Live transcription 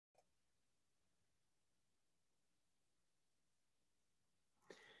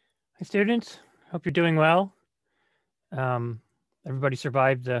Hi, students. Hope you're doing well. Um, Everybody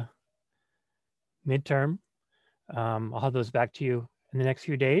survived the midterm. I'll have those back to you in the next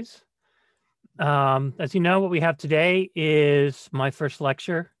few days. As you know, what we have today is my first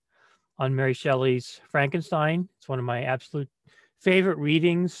lecture on Mary Shelley's Frankenstein. It's one of my absolute favorite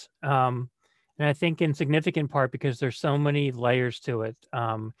readings, and I think in significant part because there's so many layers to it.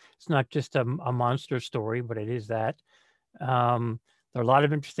 It's not just a monster story, but it is that. There are a lot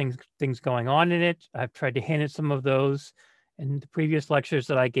of interesting things going on in it. I've tried to hint at some of those in the previous lectures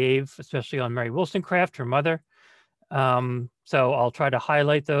that I gave, especially on Mary Wollstonecraft, her mother. So I'll try to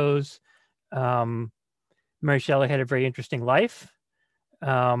highlight those. Mary Shelley had a very interesting life.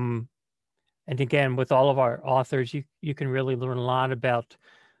 And again, with all of our authors, you can really learn a lot about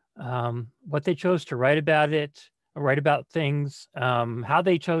what they chose to write about it, or write about things, how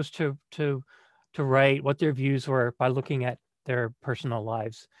they chose to write, what their views were by looking at their personal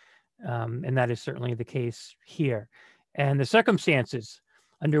lives. And that is certainly the case here. And the circumstances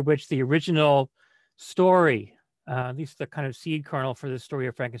under which the original story, at least the kind of seed kernel for the story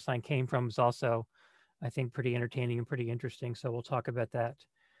of Frankenstein came from, is also, I think, pretty entertaining and pretty interesting. So we'll talk about that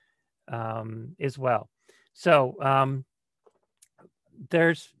as well. So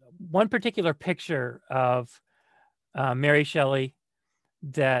there's one particular picture of Mary Shelley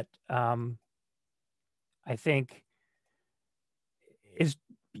that I think is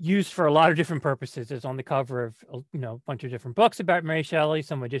used for a lot of different purposes. It's on the cover of a bunch of different books about Mary Shelley,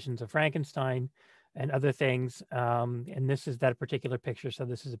 some editions of Frankenstein, and other things. And this is that particular picture. So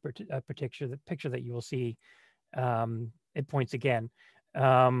this is a picture that you will see at points again.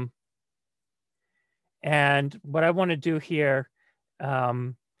 And what I want to do here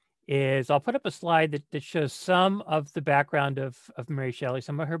is I'll put up a slide that shows some of the background of Mary Shelley,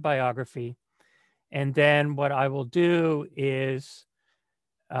 some of her biography. And then what I will do is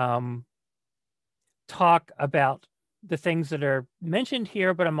talk about the things that are mentioned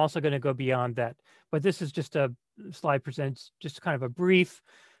here, but I'm also going to go beyond that. But this is just a slide presents just kind of a brief,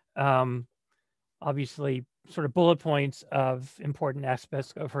 obviously sort of bullet points of important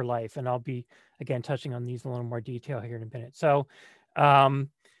aspects of her life. And I'll be, again, touching on these in a little more detail here in a minute. So born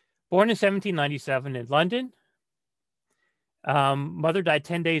in 1797 in London. Mother died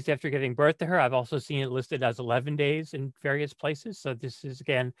 10 days after giving birth to her. I've also seen it listed as 11 days in various places. So this is,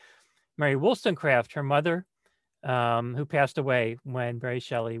 again, Mary Wollstonecraft, her mother, who passed away when Mary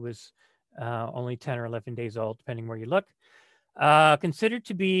Shelley was only 10 or 11 days old, depending where you look. Considered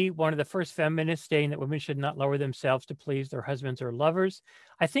to be one of the first feminists, stating that women should not lower themselves to please their husbands or lovers.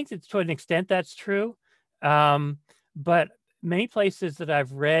 I think that to an extent that's true, but many places that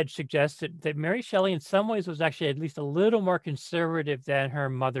I've read suggest that Mary Shelley in some ways was actually at least a little more conservative than her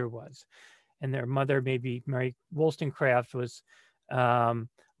mother was. And their mother, maybe Mary Wollstonecraft, was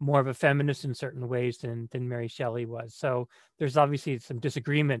more of a feminist in certain ways than Mary Shelley was. So there's obviously some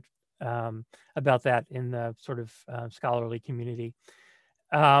disagreement about that in the sort of scholarly community.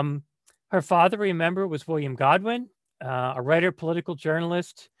 Her father, remember, was William Godwin, a writer, political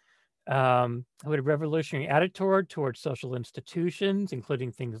journalist, who had a revolutionary attitude towards social institutions,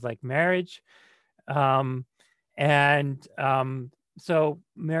 including things like marriage. So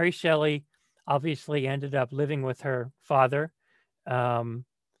Mary Shelley obviously ended up living with her father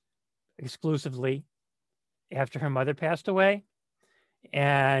exclusively after her mother passed away.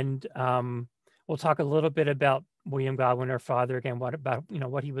 And we'll talk a little bit about William Godwin, her father, again,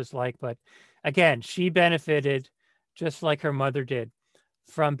 what he was like. But again, she benefited, just like her mother did,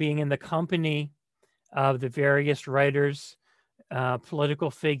 from being in the company of the various writers,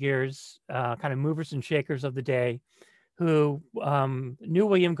 political figures, kind of movers and shakers of the day, who knew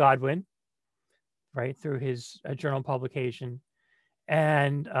William Godwin, right, through his journal publication,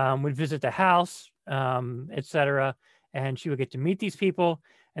 and would visit the house, etc. And she would get to meet these people.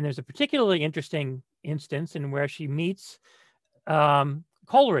 And there's a particularly interesting instance in where she meets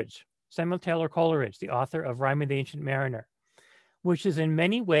Coleridge, Samuel Taylor Coleridge, the author of Rime of the Ancient Mariner, which is in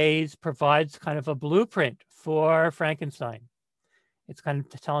many ways provides kind of a blueprint for Frankenstein. It's kind of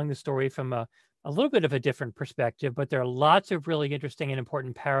telling the story from a little bit of a different perspective, but there are lots of really interesting and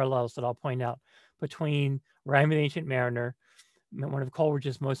important parallels that I'll point out between Rime of the Ancient Mariner, one of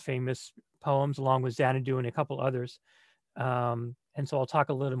Coleridge's most famous poems, along with Xanadu and a couple others. And so I'll talk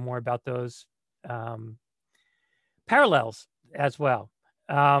a little more about those parallels as well.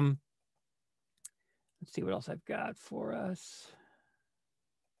 Let's see what else I've got for us.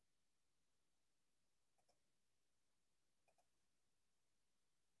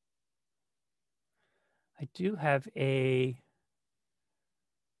 I do have a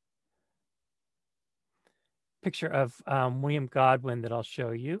picture of William Godwin that I'll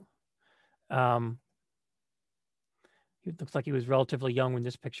show you. It looks like he was relatively young when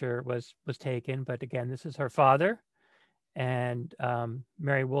this picture was taken, but again, this is her father and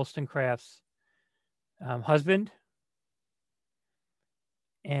Mary Wollstonecraft's husband.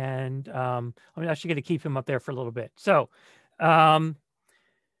 And I'm actually going to keep him up there for a little bit. So, born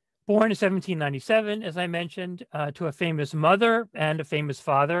in 1797, as I mentioned, to a famous mother and a famous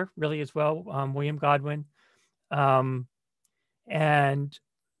father, really as well, William Godwin. And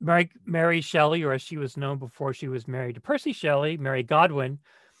Mary Shelley, or as she was known before she was married to Percy Shelley, Mary Godwin,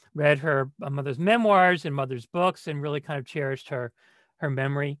 read her mother's memoirs and mother's books and really kind of cherished her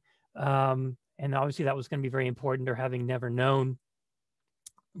memory. And obviously that was going to be very important, her having never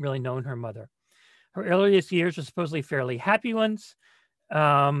really known her mother. Her earliest years were supposedly fairly happy ones.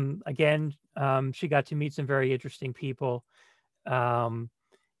 Again, she got to meet some very interesting people.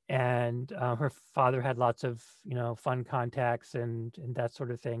 And her father had lots of, fun contacts and that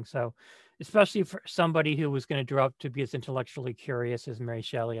sort of thing. So especially for somebody who was going to grow up to be as intellectually curious as Mary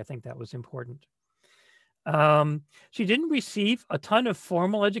Shelley, I think that was important. She didn't receive a ton of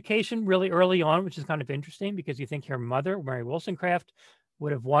formal education really early on, which is kind of interesting because you think her mother, Mary Wollstonecraft,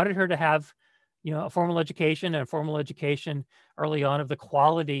 would have wanted her to have, a formal education and a formal education early on of the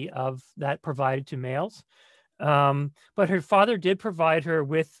quality of that provided to males. But her father did provide her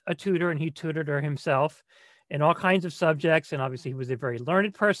with a tutor, and he tutored her himself in all kinds of subjects. And obviously he was a very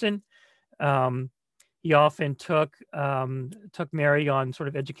learned person. He often took Mary on sort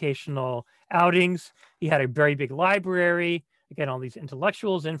of educational outings. He had a very big library. Again, all these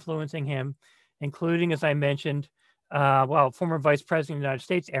intellectuals influencing him, including, as I mentioned, former Vice President of the United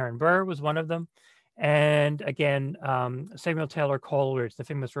States, Aaron Burr was one of them. And again, Samuel Taylor Coleridge, the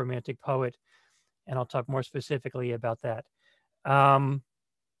famous Romantic poet. And I'll talk more specifically about that.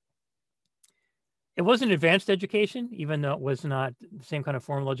 It was an advanced education, even though it was not the same kind of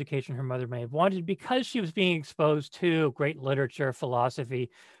formal education her mother may have wanted, because she was being exposed to great literature, philosophy,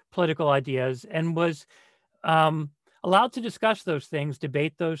 political ideas, and was allowed to discuss those things,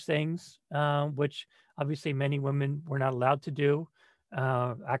 debate those things, which obviously many women were not allowed to do,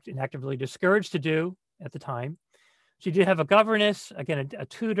 actively discouraged to do at the time. She did have a governess, again, a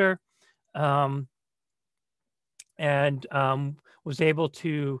tutor, and was able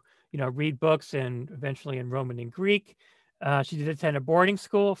to, read books and eventually in Roman and Greek. She did attend a boarding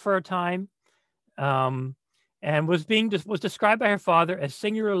school for a time, and was described by her father as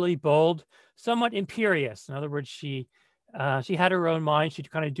singularly bold, somewhat imperious. In other words, she had her own mind. She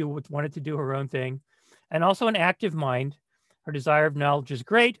kind of wanted to do her own thing, and also an active mind. Her desire of knowledge is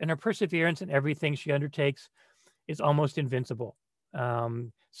great, and her perseverance in everything she undertakes is almost invincible.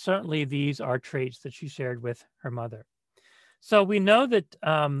 Certainly, these are traits that she shared with her mother. So we know that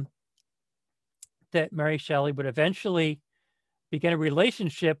that Mary Shelley would eventually begin a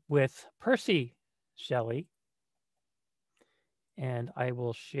relationship with Percy Shelley, and I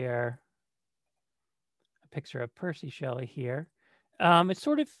will share a picture of Percy Shelley here. It's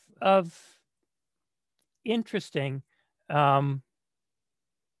sort of interesting. Give me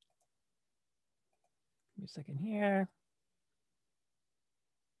a second here.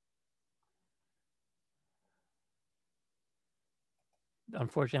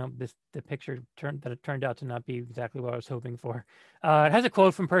 Unfortunately, the picture turned out to not be exactly what I was hoping for. It has a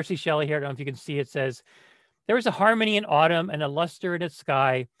quote from Percy Shelley here. I don't know if you can see. It says, "There is a harmony in autumn and a luster in its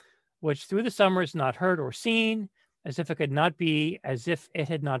sky, which through the summer is not heard or seen, as if it could not be, as if it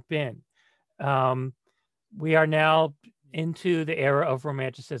had not been." We are now into the era of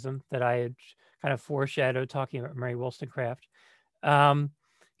Romanticism that I had kind of foreshadowed talking about Mary Wollstonecraft. You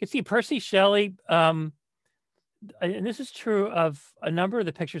can see Percy Shelley, and this is true of a number of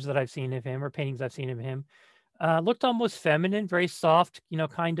the pictures that I've seen of him or paintings I've seen of him, looked almost feminine, very soft,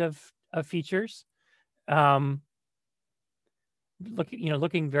 kind of features. Looking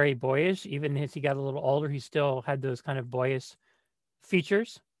very boyish. Even as he got a little older, he still had those kind of boyish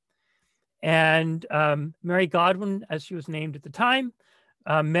features. And Mary Godwin, as she was named at the time,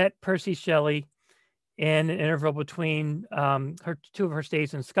 met Percy Shelley in an interval between two of her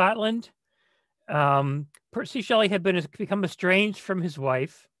stays in Scotland. Percy Shelley had become estranged from his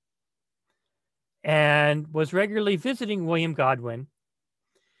wife and was regularly visiting William Godwin.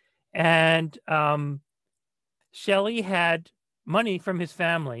 And Shelley had money from his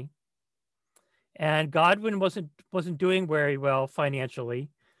family, and Godwin wasn't doing very well financially.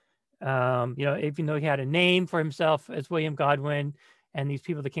 Even though he had a name for himself as William Godwin, and these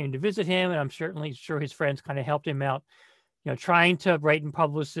people that came to visit him, and I'm certainly sure his friends kind of helped him out, trying to write and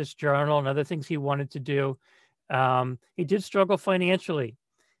publish this journal and other things he wanted to do. He did struggle financially,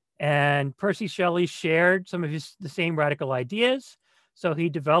 and Percy Shelley shared some of the same radical ideas. So he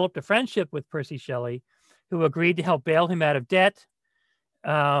developed a friendship with Percy Shelley, who agreed to help bail him out of debt.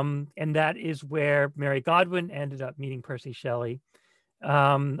 And that is where Mary Godwin ended up meeting Percy Shelley.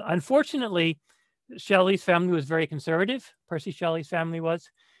 Unfortunately, Shelley's family was very conservative. Percy Shelley's family was,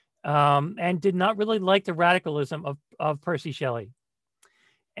 and did not really like the radicalism of Percy Shelley.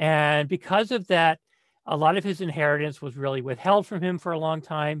 And because of that, a lot of his inheritance was really withheld from him for a long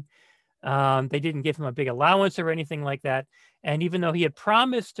time. They didn't give him a big allowance or anything like that. And even though he had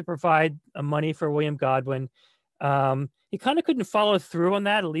promised to provide money for William Godwin, he kind of couldn't follow through on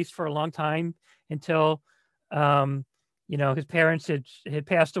that, at least for a long time, until his parents had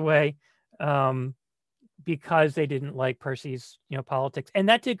passed away, because they didn't like Percy's politics. And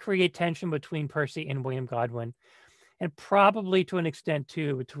that did create tension between Percy and William Godwin, and probably to an extent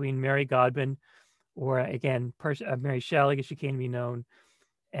too between Mary Godwin, or again Mary Shelley, as she came to be known,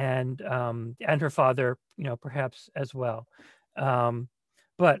 and her father, perhaps as well.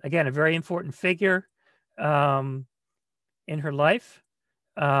 But again, a very important figure in her life,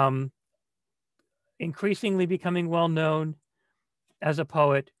 increasingly becoming well known as a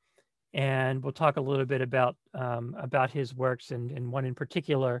poet. And we'll talk a little bit about his works, and one in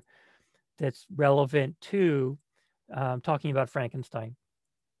particular that's relevant to talking about Frankenstein.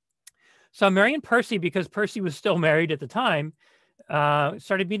 So Mary and Percy, because Percy was still married at the time,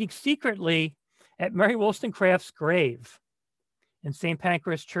 started meeting secretly at Mary Wollstonecraft's grave in St.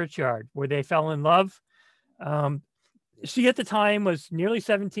 Pancras Churchyard, where they fell in love. She at the time was nearly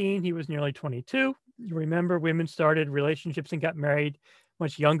 17. He was nearly 22. You remember, women started relationships and got married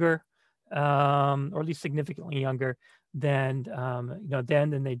much younger, or at least significantly younger than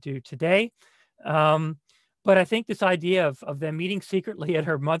than they do today. But I think this idea of them meeting secretly at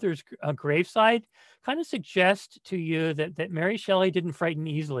her mother's graveside kind of suggests to you that Mary Shelley didn't frighten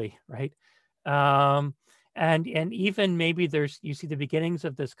easily, right? And even maybe you see the beginnings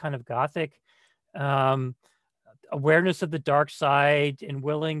of this kind of Gothic awareness of the dark side, and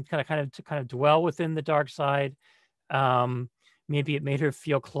willing to dwell within the dark side. Maybe it made her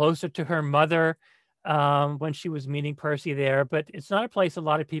feel closer to her mother when she was meeting Percy there, but it's not a place a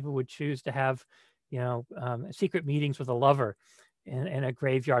lot of people would choose to have, secret meetings with a lover in a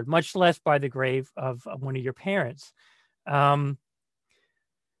graveyard, much less by the grave of one of your parents.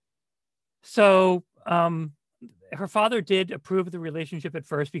 So her father did approve of the relationship at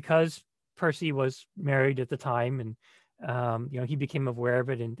first, because Percy was married at the time, and he became aware of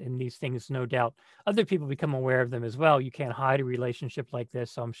it, and these things, no doubt, other people become aware of them as well. You can't hide a relationship like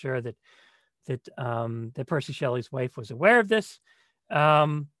this, so I'm sure that Percy Shelley's wife was aware of this, but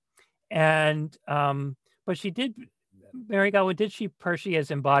Mary Godwin did see Percy as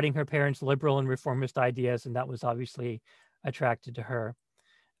embodying her parents' liberal and reformist ideas, and that was obviously attracted to her.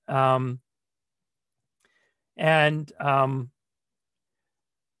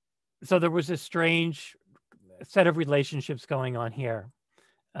 So there was a strange set of relationships going on here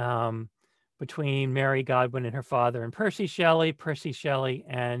between Mary Godwin and her father, and Percy Shelley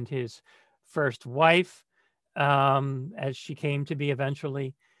and his first wife, as she came to be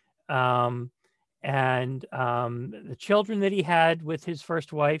eventually, and the children that he had with his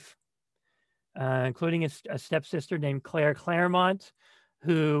first wife, including a stepsister named Claire Claremont,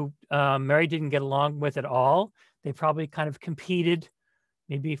 who Mary didn't get along with at all. They probably kind of competed,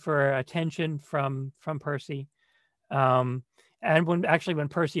 maybe for attention from Percy. And when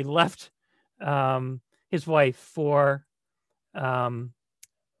Percy left his wife for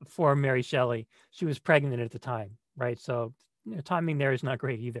Mary Shelley, she was pregnant at the time, right? So timing there is not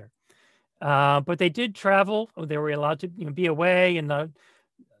great either. But they did travel. They were allowed to be away and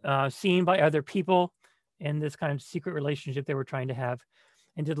seen by other people in this kind of secret relationship they were trying to have,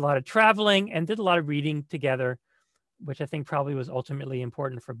 and did a lot of traveling and did a lot of reading together, which I think probably was ultimately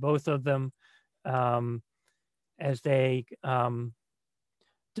important for both of them, as they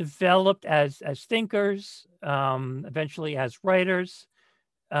developed as thinkers, eventually as writers,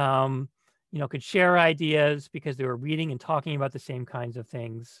 could share ideas because they were reading and talking about the same kinds of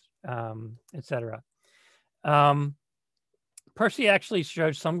things, etc. Percy actually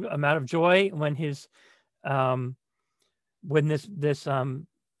showed some amount of joy when this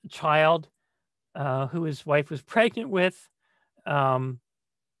child who his wife was pregnant with,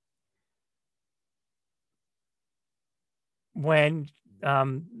 when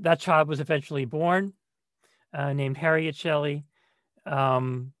that child was eventually born, named Harriet Shelley,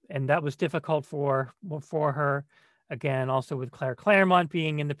 and that was difficult for her, again, also with Claire Claremont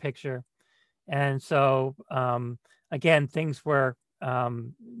being in the picture. And so again, things were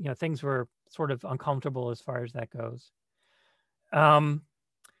sort of uncomfortable as far as that goes.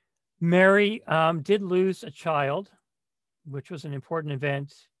 Mary did lose a child which was an important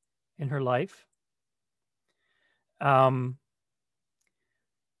event in her life. As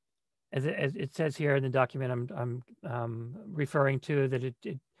it says here in the document I'm referring to, that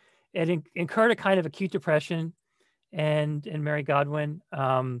it incurred a kind of acute depression and Mary Godwin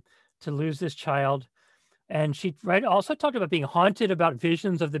to lose this child. And she also talked about being haunted about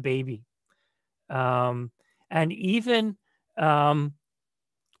visions of the baby. And even a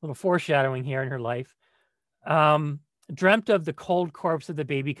little foreshadowing here in her life, dreamt of the cold corpse of the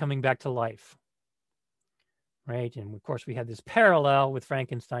baby coming back to life. Right. And of course, we had this parallel with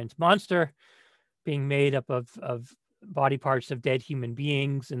Frankenstein's monster being made up of body parts of dead human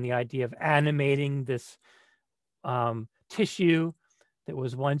beings, and the idea of animating this tissue that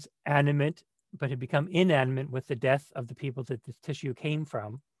was once animate but had become inanimate with the death of the people that this tissue came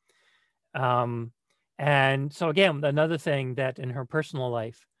from. And so again, another thing that in her personal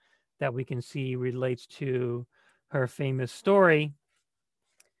life that we can see relates to her famous story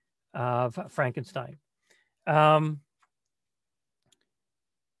of Frankenstein.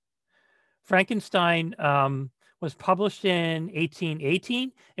 Frankenstein was published in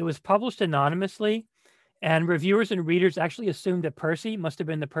 1818. It was published anonymously, and reviewers and readers actually assumed that Percy must have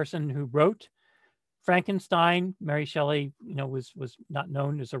been the person who wrote Frankenstein. Mary Shelley, was not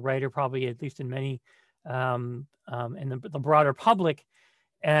known as a writer, probably, at least in many in the broader public,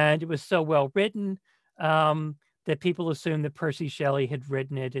 and it was so well written that people assumed that Percy Shelley had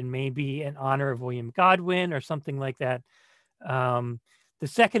written it, and maybe in honor of William Godwin or something like that. The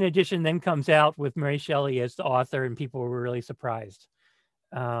second edition then comes out with Mary Shelley as the author, and people were really surprised.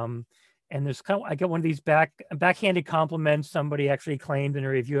 And I got one of these backhanded compliments. Somebody actually claimed in a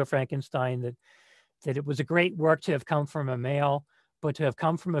review of Frankenstein that it was a great work to have come from a male, but to have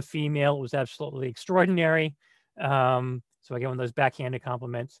come from a female was absolutely extraordinary. So I get one of those backhanded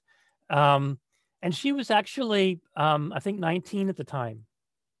compliments. And she was actually, I think, 19 at the time.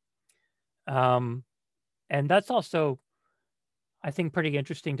 And that's also, I think, pretty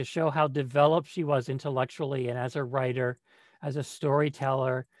interesting to show how developed she was intellectually and as a writer, as a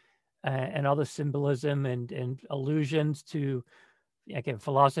storyteller, and all the symbolism and allusions to, again,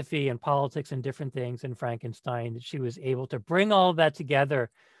 philosophy and politics and different things in Frankenstein, that she was able to bring all of that together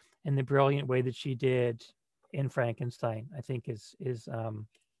in the brilliant way that she did in Frankenstein, I think is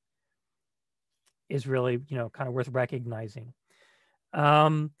really, kind of worth recognizing.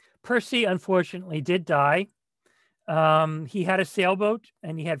 Percy, unfortunately, did die. He had a sailboat,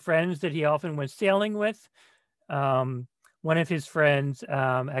 and he had friends that he often went sailing with. One of his friends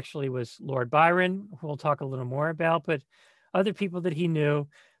actually was Lord Byron, who we'll talk a little more about, but other people that he knew.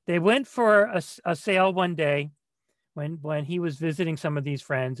 They went for a sail one day when he was visiting some of these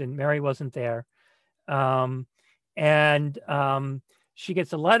friends, and Mary wasn't there. She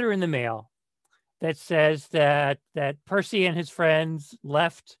gets a letter in the mail that says that Percy and his friends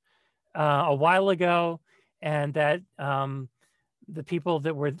left a while ago, and that the people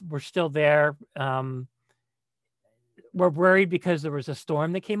that were still there were worried because there was a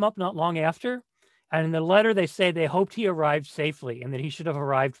storm that came up not long after. And in the letter, they say they hoped he arrived safely and that he should have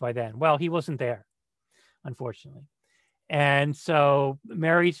arrived by then. Well, he wasn't there, unfortunately. And so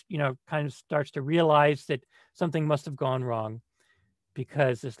Mary, kind of starts to realize that something must have gone wrong,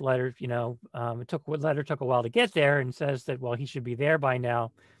 because this letter, letter took a while to get there, and says that, well, he should be there by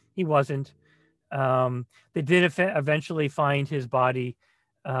now. He wasn't. They did eventually find his body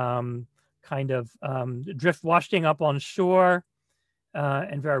washing up on shore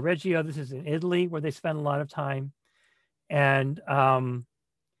in Viareggio. This is in Italy, where they spent a lot of time. And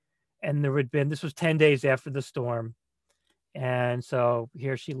this was 10 days after the storm. And so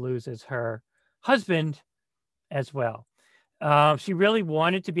here she loses her husband as well. She really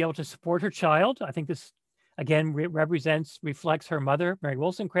wanted to be able to support her child. I think this, again, reflects her mother, Mary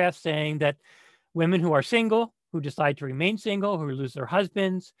Wollstonecraft, saying that women who are single, who decide to remain single, who lose their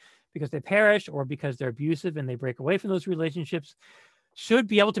husbands because they perish or because they're abusive and they break away from those relationships, should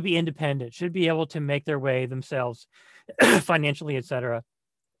be able to be independent, should be able to make their way themselves financially, etc.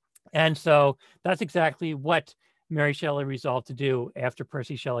 And so that's exactly what Mary Shelley resolved to do after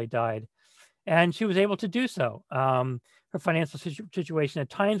Percy Shelley died. And she was able to do so. Her financial situation at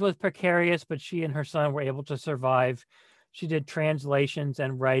times was precarious, but she and her son were able to survive. She did translations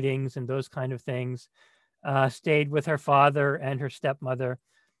and writings and those kind of things, stayed with her father and her stepmother,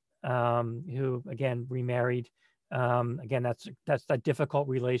 who, again, remarried. Again, that's that difficult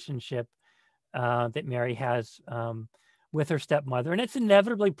relationship that Mary has with her stepmother. And it's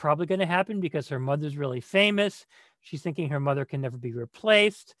inevitably probably going to happen because her mother's really famous. She's thinking her mother can never be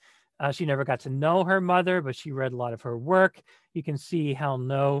replaced. She never got to know her mother, but she read a lot of her work. You can see how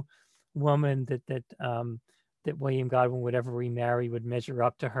no woman that that William Godwin would ever remarry would measure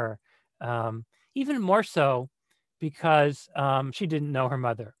up to her. Even more so because she didn't know her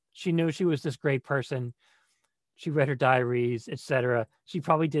mother. She knew she was this great person. She read her diaries, etc. She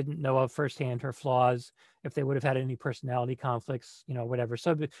probably didn't know of firsthand her flaws, if they would have had any personality conflicts, whatever.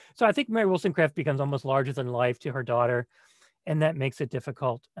 So I think Mary Wollstonecraft becomes almost larger than life to her daughter, and that makes it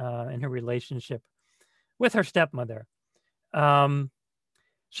difficult in her relationship with her stepmother.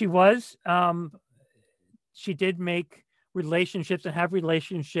 She did make relationships and have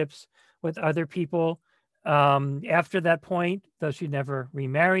relationships with other people after that point, though she never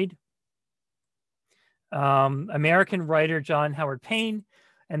remarried. American writer John Howard Payne,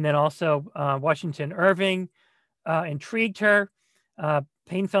 and then also Washington Irving intrigued her.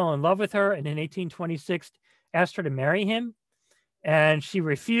 Payne fell in love with her, and in 1826 asked her to marry him. And she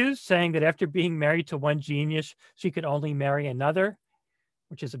refused, saying that after being married to one genius, she could only marry another,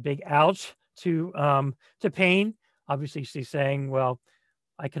 which is a big ouch to Payne. Obviously, she's saying, well,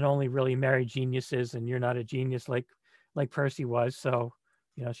 I can only really marry geniuses, and you're not a genius like Percy was. So,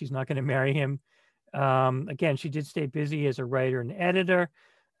 she's not going to marry him. Again, she did stay busy as a writer and editor.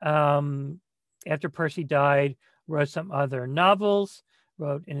 After Percy died, wrote some other novels,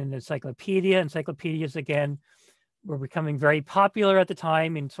 wrote in an encyclopedia. Encyclopedias, again, were becoming very popular at the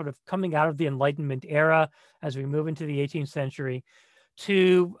time and sort of coming out of the Enlightenment era as we move into the 18th century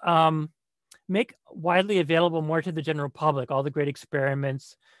to make widely available more to the general public, all the great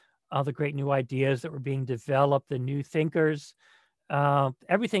experiments, all the great new ideas that were being developed, the new thinkers,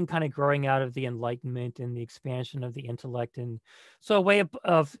 everything kind of growing out of the Enlightenment and the expansion of the intellect. And so a way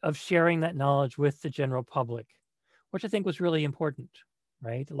of sharing that knowledge with the general public, which I think was really important,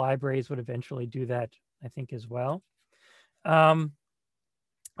 right? The libraries would eventually do that, I think, as well.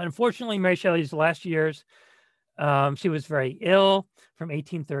 Unfortunately, Mary Shelley's last years, she was very ill. From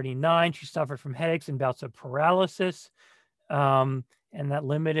 1839, she suffered from headaches and bouts of paralysis. And that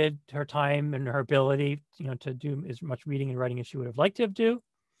limited her time and her ability, to do as much reading and writing as she would have liked to do.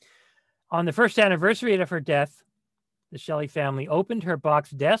 On the first anniversary of her death, the Shelley family opened her box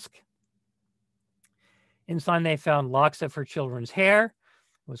desk. Inside, they found locks of her children's hair.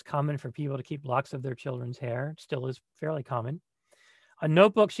 It was common for people to keep locks of their children's hair. It still is fairly common. A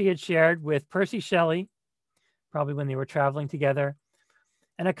notebook she had shared with Percy Shelley, probably when they were traveling together,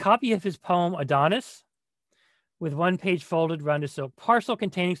 and a copy of his poem Adonis, with one page folded around a silk parcel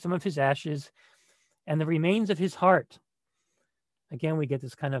containing some of his ashes and the remains of his heart. Again, we get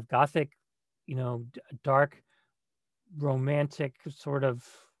this kind of Gothic, dark, romantic, sort of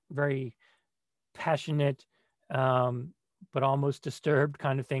very passionate, but almost disturbed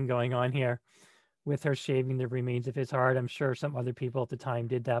kind of thing going on here with her shaving the remains of his heart. I'm sure some other people at the time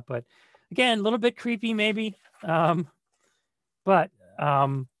did that, but again, a little bit creepy maybe.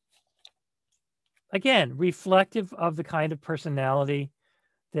 Again, reflective of the kind of personality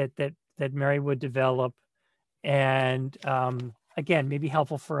that Mary would develop, and again, maybe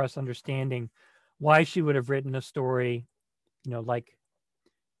helpful for us understanding why she would have written a story, like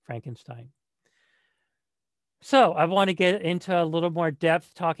Frankenstein. So I want to get into a little more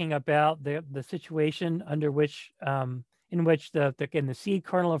depth talking about the situation under which, in which the seed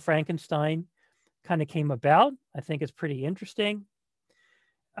kernel of Frankenstein kind of came about. I think it's pretty interesting.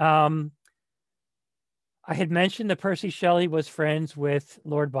 I had mentioned that Percy Shelley was friends with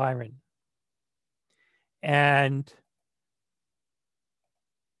Lord Byron. And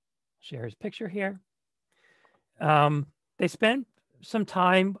share his picture here. They spent some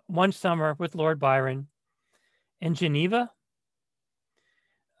time one summer with Lord Byron in Geneva,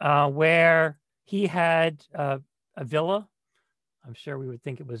 where he had a villa. I'm sure we would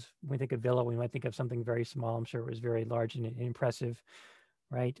think it was, when we think of villa, we might think of something very small. I'm sure it was very large and impressive,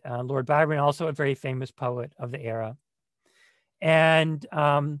 right? Lord Byron, also a very famous poet of the era. And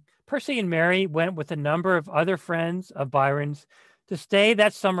Percy and Mary went with a number of other friends of Byron's to stay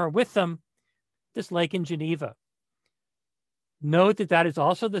that summer with them, this lake in Geneva. Note that that is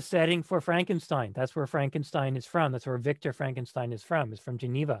also the setting for Frankenstein. That's where Frankenstein is from. That's where Victor Frankenstein is from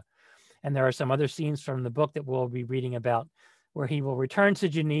Geneva. And there are some other scenes from the book that we'll be reading about where he will return to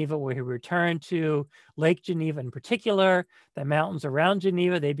Geneva, where he returned to Lake Geneva in particular, the mountains around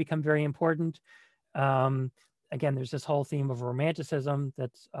Geneva, they become very important. Again, there's this whole theme of romanticism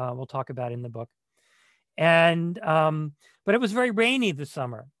that we'll talk about in the book. And, but it was very rainy this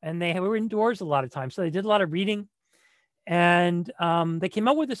summer, and they were indoors a lot of times. So they did a lot of reading, and they came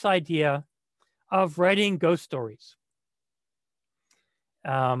up with this idea of writing ghost stories.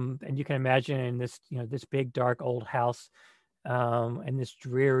 And you can imagine in this, this big, dark old house, and this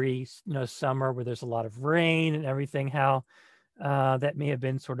dreary, summer where there's a lot of rain and everything, how that may have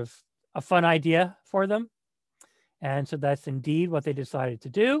been sort of a fun idea for them. And so that's indeed what they decided to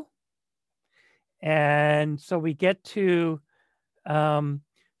do. And so we get to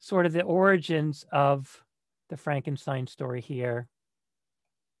sort of the origins of the Frankenstein story here.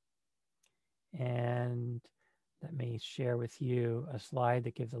 And let me share with you a slide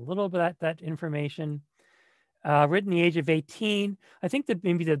that gives a little bit of that information. Written the age of 18. I think that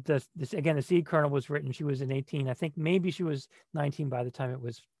maybe this again, the seed kernel was written. She was in 18. I think maybe she was 19 by the time it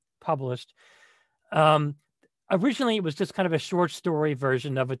was published. Originally, it was just kind of a short story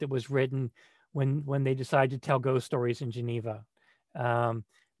version of it that was written when they decided to tell ghost stories in Geneva.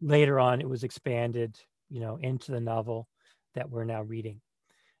 Later on, it was expanded, into the novel that we're now reading.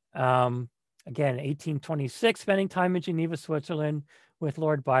 Again, 1826, spending time in Geneva, Switzerland, with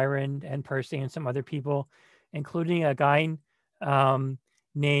Lord Byron and Percy and some other people, including a guy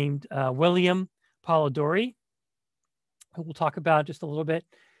named William Polidori, who we'll talk about just a little bit.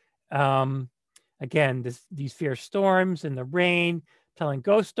 Again, these fierce storms and the rain, telling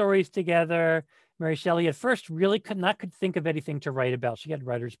ghost stories together. Mary Shelley at first really could think of anything to write about. She had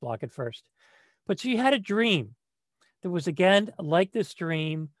writer's block at first, but she had a dream. There was, again, like this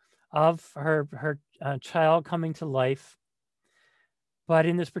dream of her child coming to life. But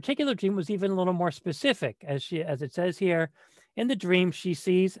in this particular dream was even a little more specific, as it says here. In the dream, she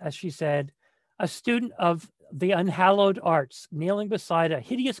sees, as she said, a student of the unhallowed arts kneeling beside a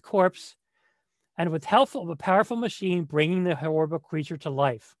hideous corpse and with help of a powerful machine bringing the horrible creature to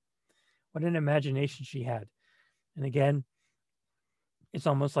life. What an imagination she had. And again, it's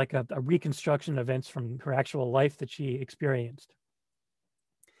almost like a reconstruction of events from her actual life that she experienced.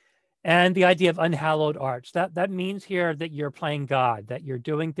 And the idea of unhallowed arts, that means here that you're playing God, that you're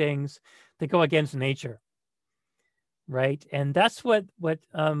doing things that go against nature, right? And that's what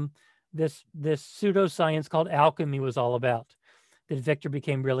this pseudoscience called alchemy was all about, that Victor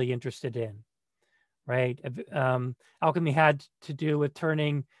became really interested in, right? Alchemy had to do with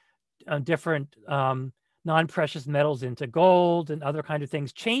turning different non-precious metals into gold and other kind of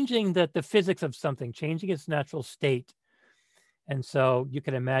things, changing the physics of something, changing its natural state. And so you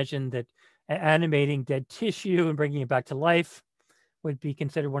can imagine that animating dead tissue and bringing it back to life would be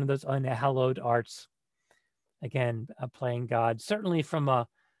considered one of those unhallowed arts. Again, playing God, certainly from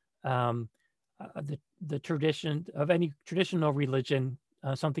the tradition of any traditional religion,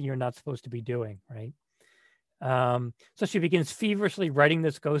 something you're not supposed to be doing, right? So she begins feverishly writing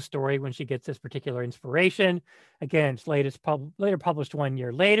this ghost story when she gets this particular inspiration. Again, it's later published 1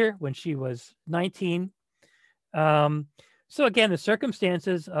 year later when she was 19. So again, the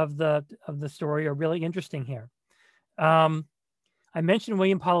circumstances of the story are really interesting here. I mentioned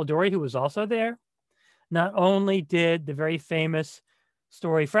William Polidori, who was also there. Not only did the very famous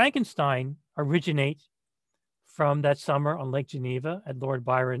story Frankenstein originate from that summer on Lake Geneva at Lord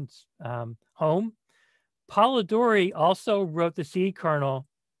Byron's home, Polidori also wrote the seed kernel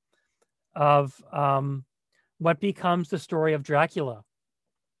of what becomes the story of Dracula.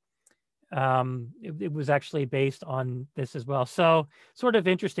 It was actually based on this as well. So sort of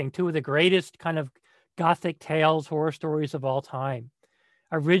interesting, two of the greatest kind of Gothic tales, horror stories of all time,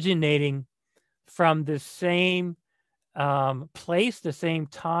 originating from the same place, the same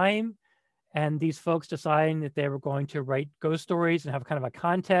time, and these folks deciding that they were going to write ghost stories and have kind of a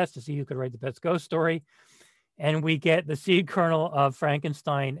contest to see who could write the best ghost story. And we get the seed kernel of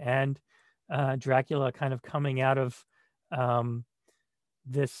Frankenstein and Dracula kind of coming out of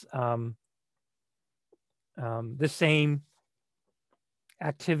this the same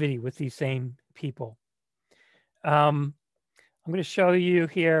activity with these same people. I'm going to show you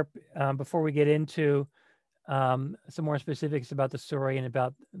here before we get into some more specifics about the story and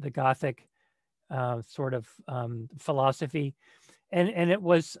about the Gothic sort of philosophy, and it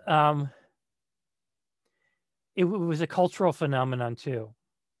was a cultural phenomenon too.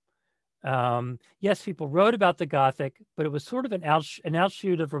 Yes, people wrote about the Gothic, but it was sort of an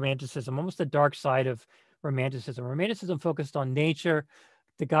outshoot of Romanticism, almost the dark side of Romanticism. Romanticism focused on nature.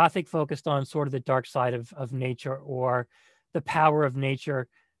 The Gothic focused on sort of the dark side of nature, or the power of nature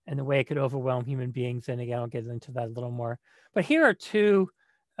and the way it could overwhelm human beings. And again, I'll get into that a little more. But here are two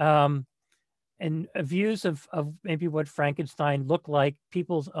views of maybe what Frankenstein looked like,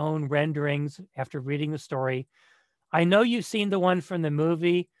 people's own renderings after reading the story. I know you've seen the one from the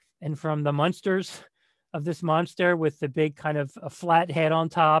movie and from the monsters of this monster with the big kind of a flat head on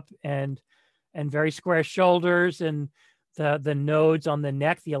top and very square shoulders and the nodes on the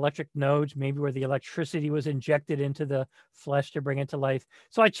neck, the electric nodes, maybe where the electricity was injected into the flesh to bring it to life.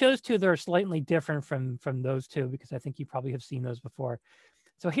 So I chose two that are slightly different from those two because I think you probably have seen those before.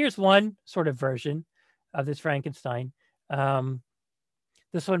 So here's one sort of version of this Frankenstein.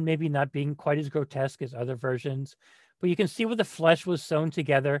 This one maybe not being quite as grotesque as other versions, but you can see where the flesh was sewn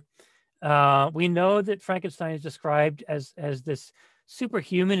together. We know that Frankenstein is described as this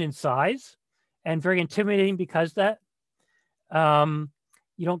superhuman in size and very intimidating because that.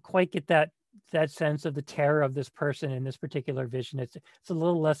 You don't quite get that sense of the terror of this person in this particular vision. It's a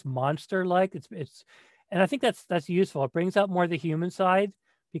little less monster-like. And I think that's useful. It brings out more the human side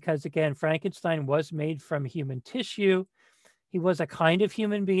because, again, Frankenstein was made from human tissue. He was a kind of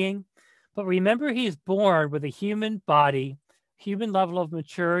human being, but remember, he's born with a human body, human level of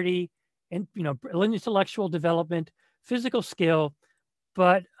maturity, and intellectual development, physical skill,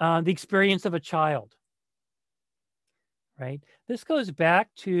 but the experience of a child. Right. This goes back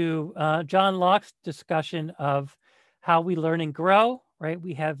to John Locke's discussion of how we learn and grow. Right.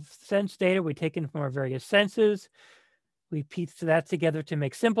 We have sense data we take in from our various senses. We piece that together to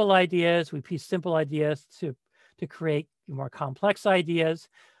make simple ideas. We piece simple ideas to create more complex ideas.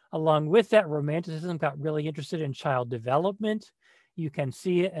 Along with that, Romanticism got really interested in child development. You can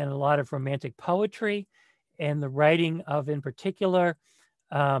see it in a lot of Romantic poetry and the writing of, in particular,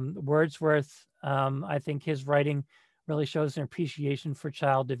 Wordsworth. I think his writing really shows an appreciation for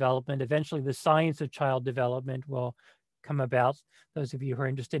child development. Eventually, the science of child development will come about. Those of you who are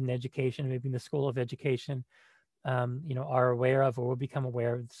interested in education, maybe in the School of Education, are aware of or will become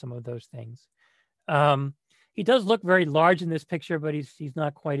aware of some of those things. He does look very large in this picture, but he's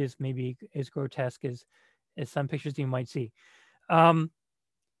not quite as maybe as grotesque as some pictures you might see.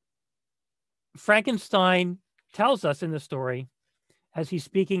 Frankenstein tells us in the story, as he's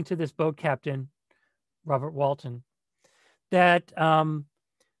speaking to this boat captain, Robert Walton, that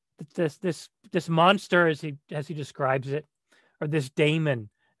this monster, as he describes it, or this daemon,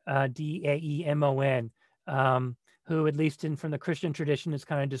 Daemon, who, at least from the Christian tradition, is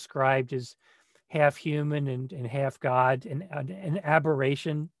kind of described as half human and half God, and an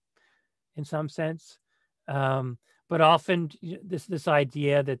aberration in some sense. But often this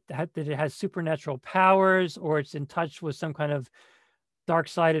idea that it has supernatural powers, or it's in touch with some kind of dark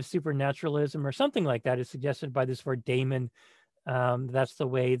side of supernaturalism or something like that is suggested by this word daemon. That's the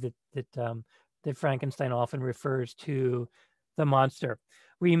way that Frankenstein often refers to the monster.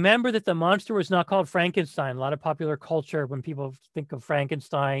 Remember that the monster was not called Frankenstein. A lot of popular culture, when people think of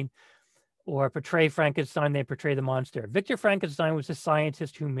Frankenstein or portray Frankenstein, they portray the monster. Victor Frankenstein was the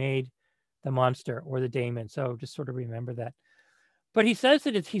scientist who made the monster or the daemon. So just sort of remember that. But he says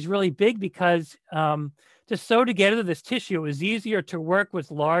that he's really big because to sew together this tissue, it was easier to work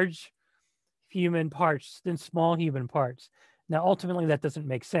with large human parts than small human parts. Now, ultimately, that doesn't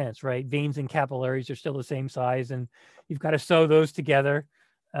make sense, right? Veins and capillaries are still the same size, and you've got to sew those together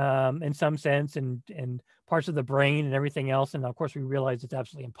in some sense, and parts of the brain and everything else. And of course, we realize it's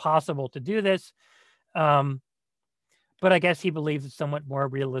absolutely impossible to do this. But I guess he believes it's somewhat more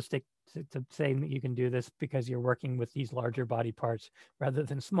realistic to say that you can do this because you're working with these larger body parts rather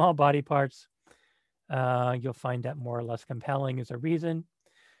than small body parts. You'll find that more or less compelling as a reason.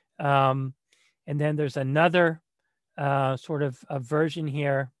 And then there's another sort of a version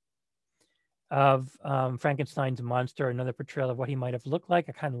here of Frankenstein's monster, another portrayal of what he might have looked like.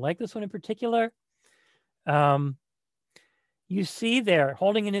 I kind of like this one in particular. You see there,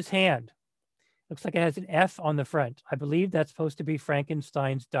 holding in his hand, looks like it has an F on the front. I believe that's supposed to be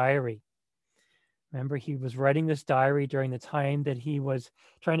Frankenstein's diary. Remember, he was writing this diary during the time that he was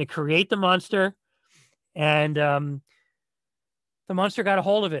trying to create the monster, and the monster got a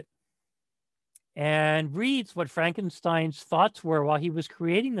hold of it and reads what Frankenstein's thoughts were while he was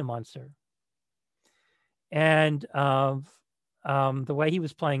creating the monster, and the way he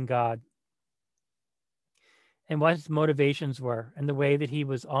was playing God, and what his motivations were, and the way that he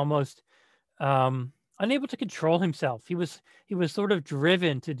was almost unable to control himself. He was sort of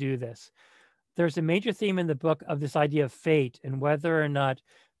driven to do this. There's a major theme in the book of this idea of fate and whether or not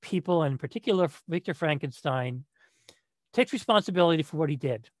people, in particular Victor Frankenstein, takes responsibility for what he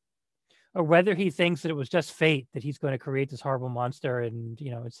did, or whether he thinks that it was just fate that he's going to create this horrible monster and,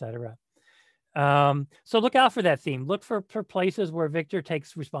 et cetera. So look out for that theme. Look for places where Victor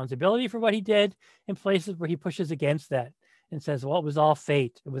takes responsibility for what he did and places where he pushes against that and says, well, it was all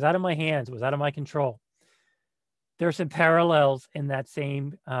fate. It was out of my hands. It was out of my control. There are some parallels in that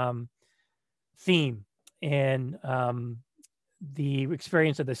same theme in the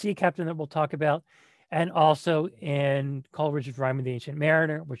experience of the sea captain that we'll talk about, and also in Coleridge's Rime of the Ancient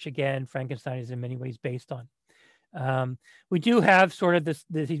Mariner, which again, Frankenstein is in many ways based on. We do have sort of this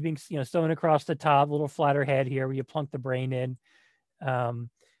he's being sewn across the top, little flatter head here where you plunk the brain in.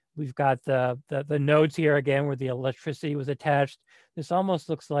 We've got the nodes here again where the electricity was attached. This almost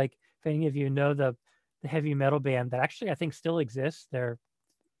looks like, if any of you know the heavy metal band that actually I think still exists, they're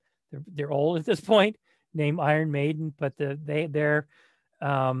they're old at this point, named Iron Maiden, but their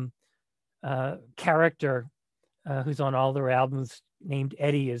character who's on all their albums named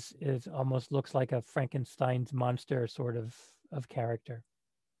Eddie is almost looks like a Frankenstein's monster sort of character.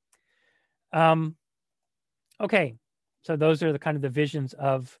 Okay, so those are the kind of the visions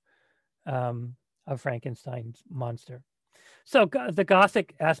of Frankenstein's monster. So the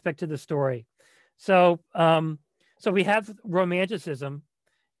Gothic aspect of the story. So so we have Romanticism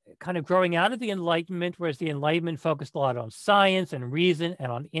kind of growing out of the Enlightenment, whereas the Enlightenment focused a lot on science and reason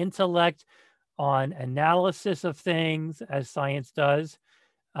and on intellect, on analysis of things, as science does,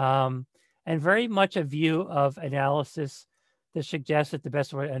 and very much a view of analysis that suggests that the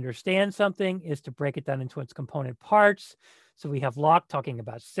best way to understand something is to break it down into its component parts. So we have Locke talking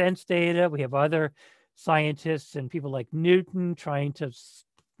about sense data. We have other scientists and people like Newton trying to,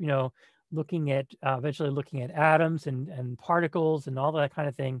 you know, looking at eventually looking at atoms and particles and all that kind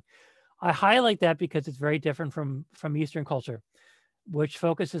of thing. I highlight that because it's very different from Eastern culture, which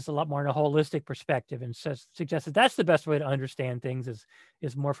focuses a lot more on a holistic perspective and suggests that that's the best way to understand things is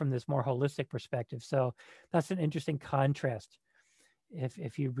more from this more holistic perspective. So that's an interesting contrast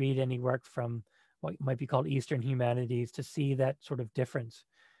if you read any work from what might be called Eastern humanities, to see that sort of difference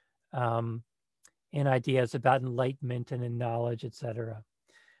in ideas about enlightenment and in knowledge, etc.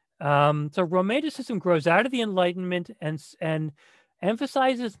 So Romanticism grows out of the Enlightenment and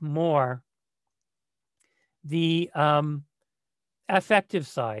emphasizes more the affective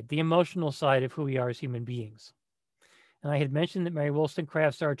side, the emotional side of who we are as human beings. And I had mentioned that Mary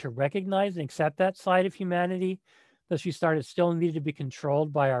Wollstonecraft started to recognize and accept that side of humanity, though she still needed to be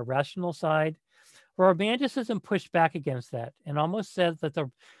controlled by our rational side. Romanticism pushed back against that and almost said that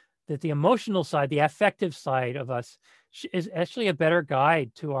the emotional side, the affective side of us is actually a better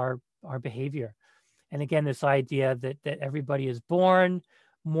guide to our behavior. And again, this idea that everybody is born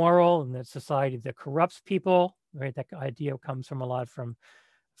moral and that society that corrupts people, right? That idea comes from a lot from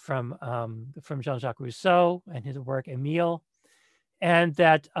Jean-Jacques Rousseau and his work Emile. And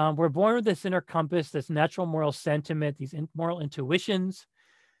that we're born with this inner compass, this natural moral sentiment, these moral intuitions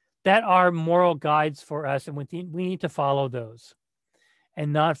that are moral guides for us. And we need to follow those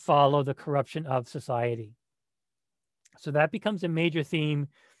and not follow the corruption of society. So that becomes a major theme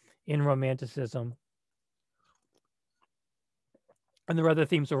in Romanticism. And there are other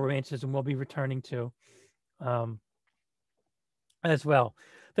themes of Romanticism we'll be returning to as well.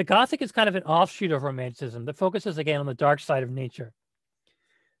 The Gothic is kind of an offshoot of Romanticism that focuses again on the dark side of nature.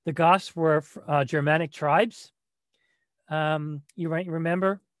 The Goths were Germanic tribes. You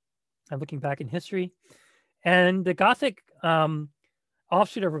remember, I'm looking back in history. And the Gothic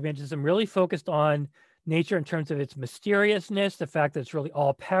offshoot of Romanticism really focused on nature in terms of its mysteriousness, the fact that it's really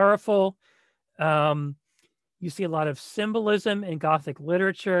all-powerful. You see a lot of symbolism in Gothic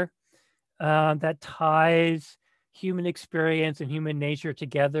literature that ties human experience and human nature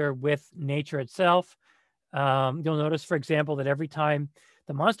together with nature itself. You'll notice, for example, that every time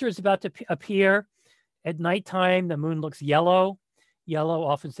the monster is about to appear at nighttime, the moon looks yellow. Yellow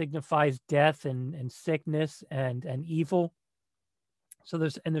often signifies death and sickness and evil. So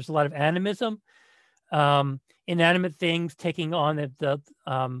there's a lot of animism, inanimate things taking on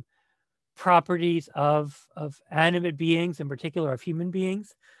the properties of animate beings, in particular of human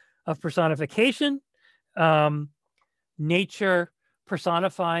beings, of personification, nature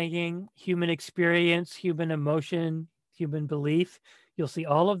personifying human experience, human emotion, human belief. You'll see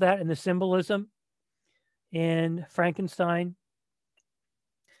all of that in the symbolism in Frankenstein.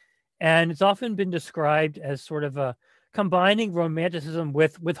 And it's often been described as sort of a combining Romanticism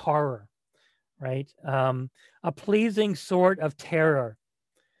with horror, right? A pleasing sort of terror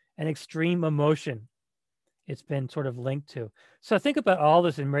and extreme emotion it's been sort of linked to. So think about all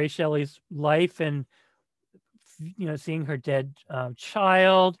this in Mary Shelley's life and, you know, seeing her dead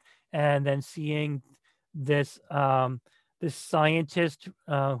child and then seeing this, this scientist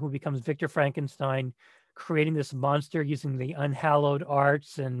who becomes Victor Frankenstein creating this monster using the unhallowed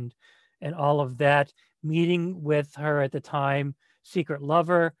arts and all of that, meeting with her at the time secret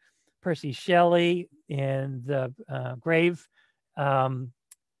lover, Percy Shelley, in the grave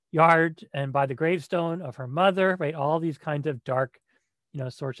yard and by the gravestone of her mother, right? All these kinds of dark, you know,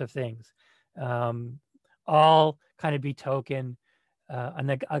 sorts of things, all kind of betoken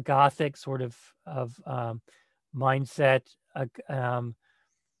a Gothic sort of mindset, that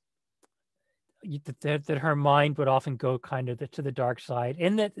her mind would often go kind of to the dark side,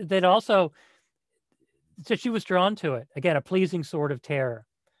 and that also, so she was drawn to it. Again, a pleasing sort of terror,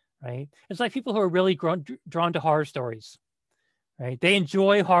 right? It's like people who are really drawn to horror stories, right? They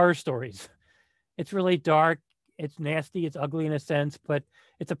enjoy horror stories. It's really dark, it's nasty, it's ugly in a sense, but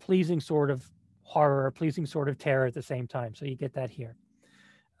it's a pleasing sort of horror, a pleasing sort of terror at the same time. So you get that here.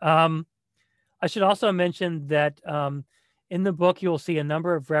 I should also mention that in the book, you'll see a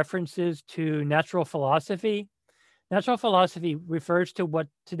number of references to natural philosophy. Natural philosophy refers to what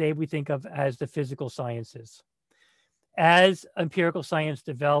today we think of as the physical sciences. As empirical science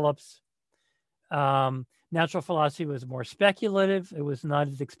develops, natural philosophy was more speculative. It was not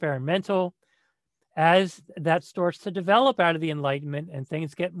as experimental. As that starts to develop out of the Enlightenment and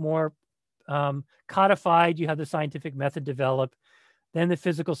things get more codified, you have the scientific method develop, then the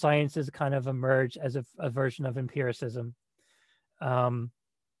physical sciences kind of emerge as a version of empiricism. And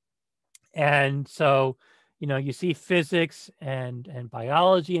so, you see physics and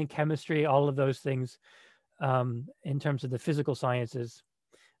biology and chemistry, all of those things in terms of the physical sciences.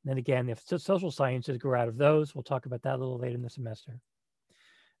 And then again, the social sciences grow out of those. We'll talk about that a little later in the semester.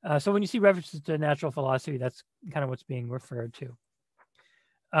 So when you see references to natural philosophy, that's kind of what's being referred to.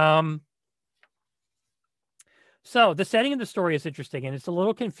 So the setting of the story is interesting, and it's a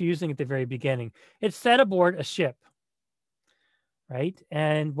little confusing at the very beginning. It's set aboard a ship, right?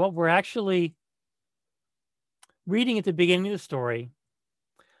 And what we're actually reading at the beginning of the story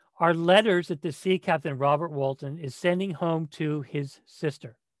are letters that the sea captain, Robert Walton, is sending home to his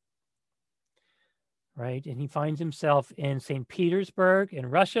sister, right? And he finds himself in St. Petersburg in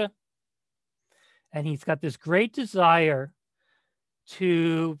Russia, and he's got this great desire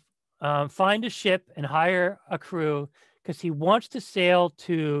to find a ship and hire a crew because he wants to sail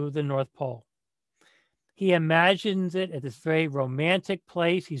to the North Pole. He imagines it at this very romantic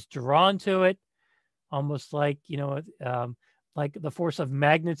place. He's drawn to it, almost like, like the force of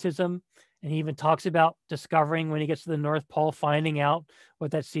magnetism. And he even talks about discovering when he gets to the North Pole, finding out what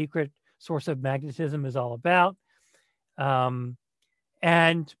that secret source of magnetism is all about. And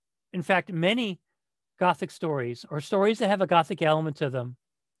in fact, many Gothic stories, or stories that have a Gothic element to them,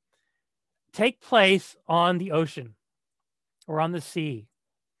 take place on the ocean or on the sea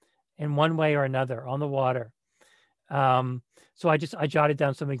in one way or another, on the water. So I jotted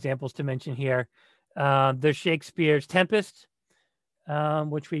down some examples to mention here. There's Shakespeare's Tempest,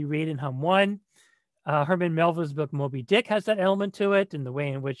 which we read in Hum 1. Herman Melville's book Moby Dick has that element to it, and the way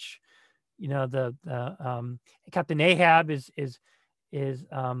in which, the Captain Ahab is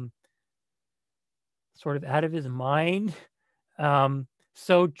sort of out of his mind,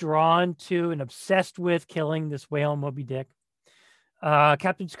 so drawn to and obsessed with killing this whale Moby Dick.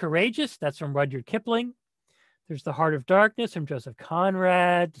 Captain's Courageous, that's from Rudyard Kipling. There's The Heart of Darkness from Joseph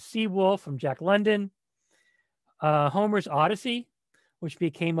Conrad. Sea Wolf from Jack London. Homer's Odyssey, which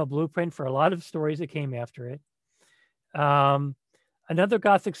became a blueprint for a lot of stories that came after it. Another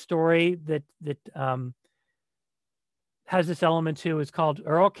Gothic story that has this element too is called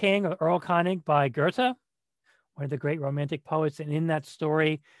Earl King or Earl König by Goethe, one of the great romantic poets. And in that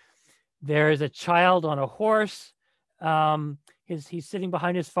story, there is a child on a horse. He's sitting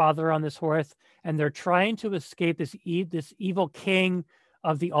behind his father on this horse, and they're trying to escape this evil king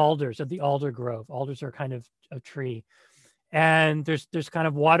of the alders, of the alder grove. Alders are kind of a tree. And there's kind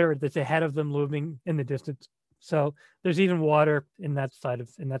of water that's ahead of them looming in the distance. So there's even water in that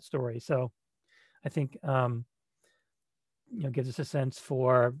story. So I think, gives us a sense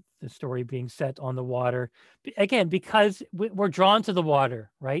for the story being set on the water. Again, because we're drawn to the water,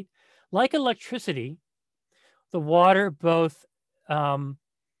 right? Like electricity, the water both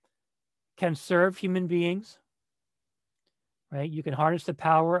can serve human beings, right? You can harness the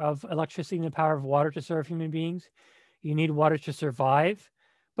power of electricity and the power of water to serve human beings. You need water to survive,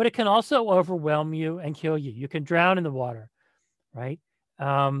 but it can also overwhelm you and kill you. You can drown in the water, right?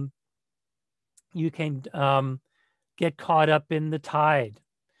 You can get caught up in the tide.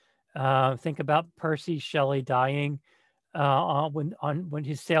 Think about Percy Shelley dying when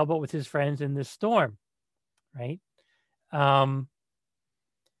his sailboat with his friends in this storm, right? There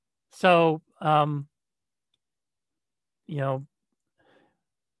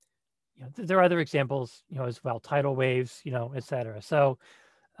are other examples, as well, tidal waves, et cetera. So,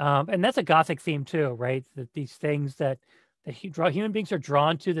 and that's a Gothic theme too, right? That these things that human beings are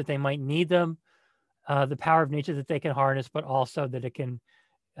drawn to, that they might need them, the power of nature that they can harness, but also that it can,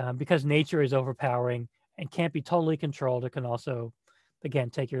 because nature is overpowering and can't be totally controlled, it can also, again,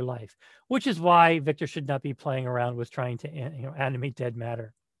 take your life, which is why Victor should not be playing around with trying to animate dead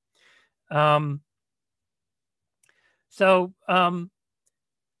matter.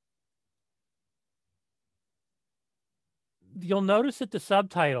 You'll notice that the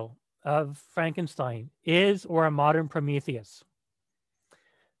subtitle of Frankenstein is "or a modern Prometheus."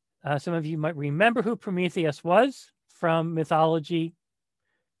 Some of you might remember who Prometheus was from mythology,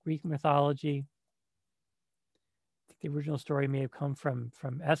 Greek mythology. the original story may have come from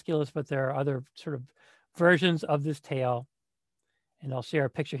Aeschylus, but there are other sort of versions of this tale. And I'll share a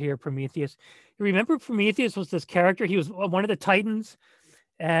picture here of Prometheus. You remember Prometheus was this character. He was one of the Titans,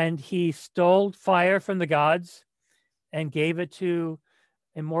 and he stole fire from the gods and gave it to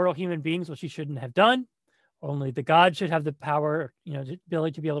immortal human beings, which he shouldn't have done. Only the gods should have the power, the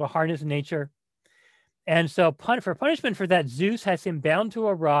ability to be able to harness nature. And so for punishment for that, Zeus has him bound to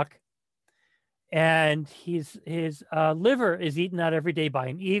a rock, and his liver is eaten out every day by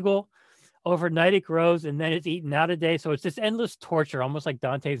an eagle. Overnight it grows, and then it's eaten out a day. So it's this endless torture, almost like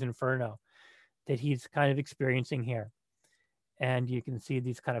Dante's Inferno, that he's kind of experiencing here. And you can see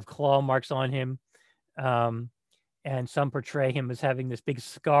these kind of claw marks on him. And some portray him as having this big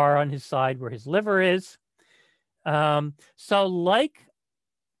scar on his side where his liver is. So like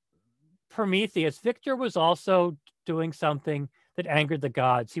Prometheus, Victor was also doing something that angered the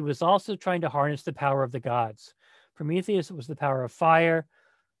gods. He was also trying to harness the power of the gods. Prometheus was the power of fire.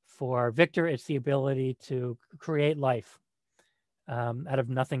 For Victor, it's the ability to create life out of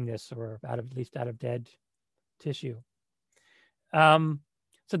nothingness, or at least out of dead tissue. So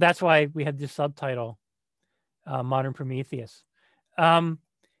that's why we have this subtitle, Modern Prometheus.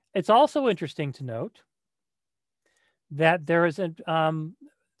 It's also interesting to note that there is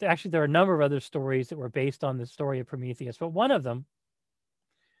actually there are a number of other stories that were based on the story of Prometheus, but one of them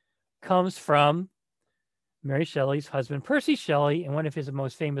comes from Mary Shelley's husband, Percy Shelley, in one of his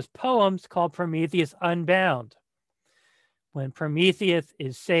most famous poems called Prometheus Unbound. When Prometheus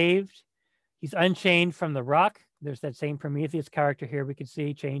is saved, he's unchained from the rock. There's that same Prometheus character here we can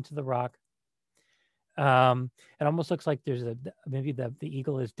see chained to the rock. It almost looks like there's maybe the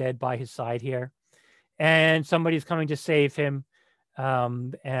eagle is dead by his side here. And somebody's coming to save him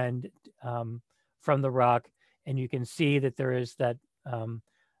from the rock. And you can see that there is that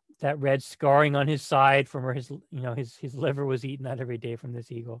red scarring on his side from where his liver was eaten out every day from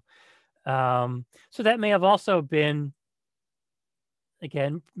this eagle. So that may have also been,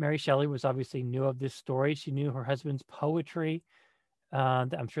 again, Mary Shelley was obviously knew of this story. She knew her husband's poetry.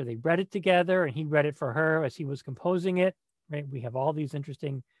 I'm sure they read it together, and he read it for her as he was composing it. Right? We have all these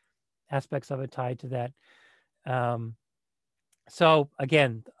interesting aspects of it tied to that. So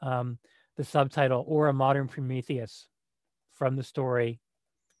again, the subtitle, or a Modern Prometheus, from the story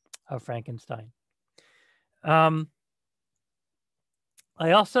of Frankenstein. I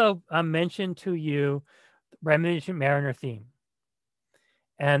also mentioned to you the Rem and the Ancient Mariner theme,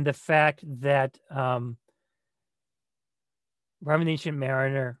 and the fact that Rem and the Ancient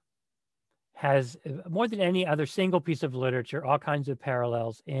Mariner has, more than any other single piece of literature, all kinds of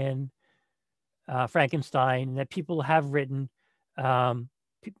parallels in Frankenstein, and that people have written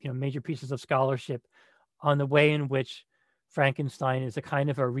major pieces of scholarship on the way in which Frankenstein is a kind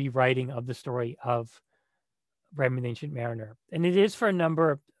of a rewriting of the story of Rem and the Ancient Mariner. And it is for a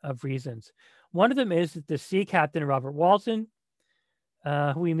number of reasons. One of them is that the sea captain, Robert Walton,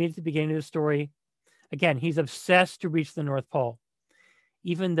 who we meet at the beginning of the story, again, he's obsessed to reach the North Pole.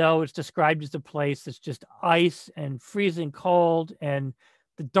 Even though it's described as a place that's just ice and freezing cold and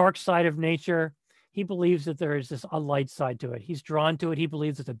the dark side of nature, he believes that there is a light side to it. He's drawn to it. He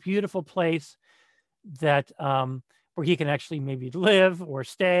believes it's a beautiful place that where he can actually maybe live or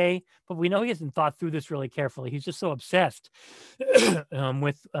stay. But we know he hasn't thought through this really carefully. He's just so obsessed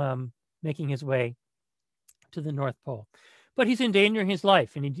with making his way to the North Pole. But he's endangering his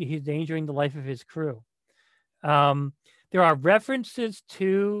life, and he's endangering the life of his crew. There are references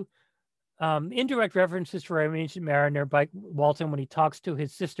to, indirect references to Rem and the Ancient Mariner by Walton when he talks to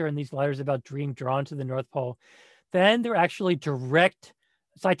his sister in these letters about being drawn to the North Pole. Then there are actually direct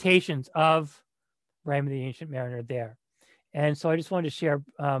citations of Rem and the Ancient Mariner there. And so I just wanted to share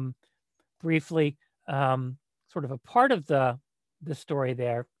briefly sort of a part of the story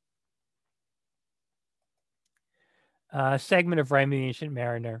there. A segment of Rem and the Ancient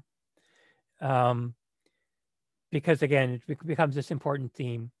Mariner. Because again, it becomes this important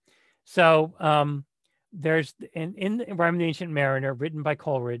theme. So there's in Rem and the Ancient Mariner, written by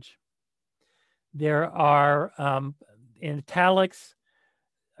Coleridge, there are in italics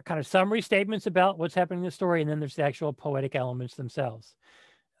kind of summary statements about what's happening in the story, and then there's the actual poetic elements themselves.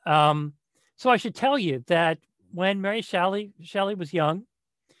 So I should tell you that when Mary Shelley was young,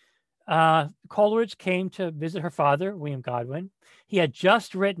 Coleridge came to visit her father, William Godwin. He had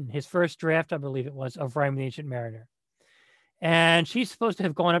just written his first draft, I believe it was, of Rem and the Ancient Mariner. And she's supposed to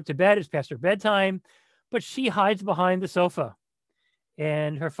have gone up to bed. It's past her bedtime, but she hides behind the sofa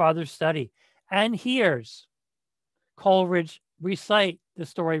in her father's study and hears Coleridge recite the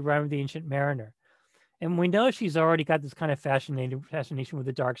story of Rem and the Ancient Mariner. And we know she's already got this kind of fascination with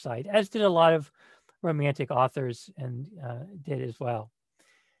the dark side, as did a lot of romantic authors and did as well.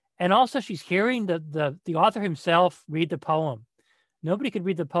 And also she's hearing the author himself read the poem. Nobody could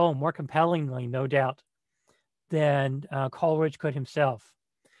read the poem more compellingly, no doubt, than Coleridge could himself.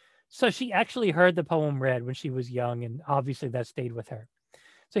 So she actually heard the poem read when she was young, and obviously that stayed with her.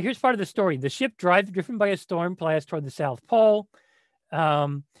 So here's part of the story. The ship driven by a storm blast toward the South Pole.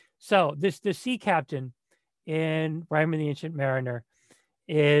 So the sea captain in Rime of the Ancient Mariner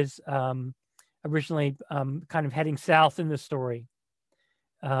is originally kind of heading south in the story,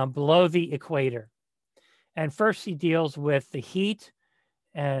 below the equator. And first he deals with the heat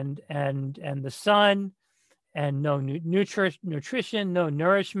and the sun, and no nutrition, no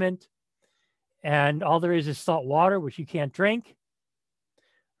nourishment, and all there is salt water, which you can't drink,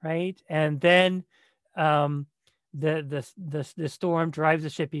 right? And then the storm drives the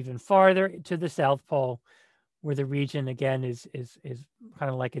ship even farther to the South Pole, where the region again is kind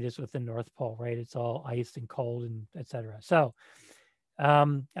of like it is with the North Pole, right? It's all ice and cold and etc. So,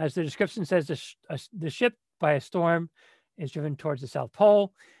 as the description says, the ship by a storm is driven towards the South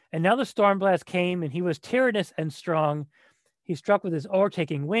Pole, and now the storm blast came, and he was tyrannous and strong. He struck with his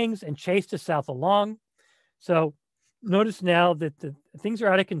overtaking wings and chased us south along. So, notice now that the things are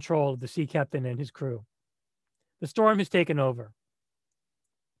out of control of the sea captain and his crew. The storm has taken over.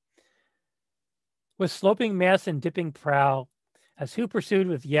 With sloping masts and dipping prow, as who pursued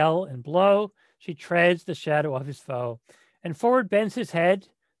with yell and blow, she treads the shadow of his foe. And forward bends his head.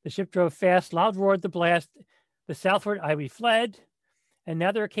 The ship drove fast, loud roared the blast. The southward we fled. And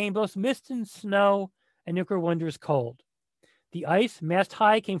now there came both mist and snow, and nuclear wondrous cold. The ice, mast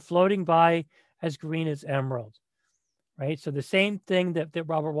high, came floating by, as green as emerald. Right? So the same thing that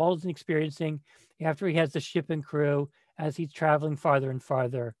Robert Walton's experiencing after he has the ship and crew as he's traveling farther and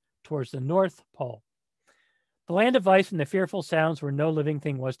farther towards the North Pole. The land of ice and the fearful sounds where no living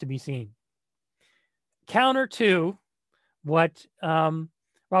thing was to be seen. Counter to what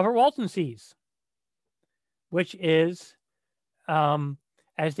Robert Walton sees, which is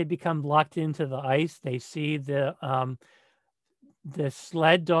as they become locked into the ice, they see the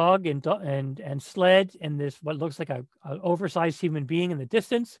sled dog and sled and this what looks like an oversized human being in the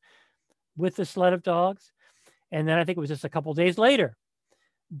distance with the sled of dogs. And then I think it was just a couple days later,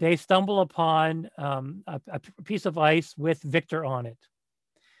 they stumble upon a piece of ice with Victor on it.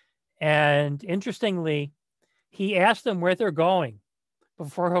 And interestingly, he asked them where they're going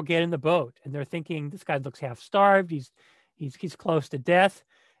before he'll get in the boat. And they're thinking, this guy looks half starved. He's close to death.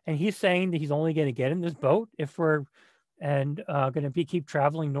 And he's saying that he's only going to get in this boat if we're going to keep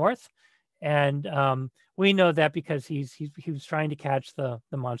traveling north. And we know that because he was trying to catch the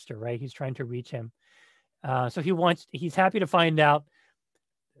monster, right? He's trying to reach him. So he's happy to find out,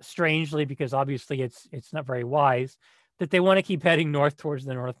 strangely, because obviously it's not very wise, that they want to keep heading north towards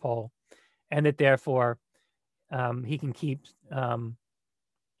the North Pole, and that therefore he can keep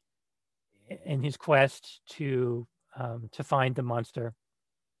in his quest to find the monster,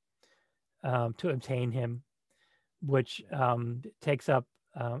 to obtain him, which takes up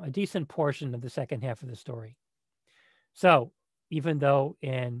a decent portion of the second half of the story. So even though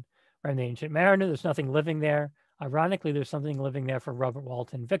in Rime of the Ancient Mariner there's nothing living there, ironically there's something living there for Robert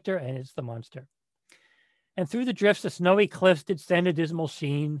Walton Victor, and it's the monster. And through the drifts the snowy cliffs did send a dismal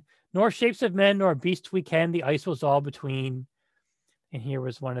sheen, nor shapes of men nor beasts we ken, the ice was all between. And here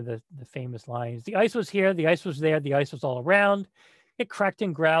was one of the famous lines. The ice was here, the ice was there, the ice was all around. It cracked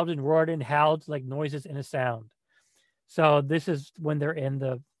and growled and roared and howled like noises in a sound. So this is when they're in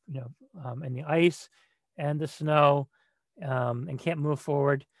the in the ice and the snow, and can't move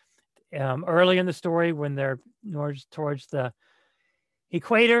forward. Early in the story, when they're towards the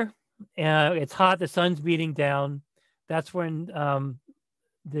equator, it's hot, the sun's beating down. That's when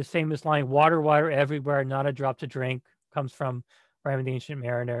this famous line, water, water everywhere, not a drop to drink, comes from Rime of the Ancient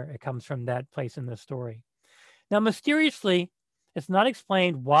Mariner. It comes from that place in the story. Now, mysteriously, it's not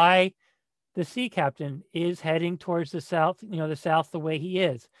explained why the sea captain is heading towards the south, the south the way he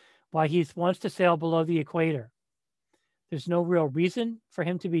is, why he wants to sail below the equator. There's no real reason for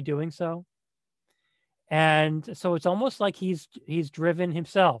him to be doing so. And so it's almost like he's driven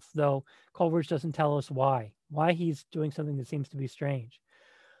himself, though Coleridge doesn't tell us why he's doing something that seems to be strange.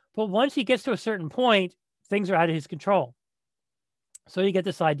 But once he gets to a certain point, things are out of his control. So you get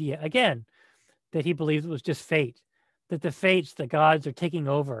this idea, again, that he believes it was just fate, that the fates, the gods are taking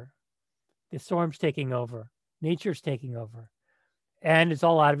over, the storm's taking over, nature's taking over, and it's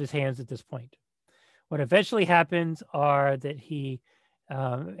all out of his hands at this point. What eventually happens are that he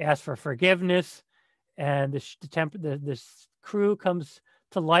asks for forgiveness, and this crew comes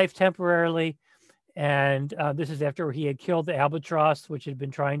to life temporarily. And this is after he had killed the albatross, which had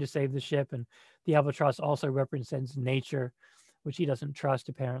been trying to save the ship, and the albatross also represents nature, which he doesn't trust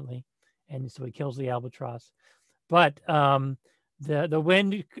apparently, and so he kills the albatross. But the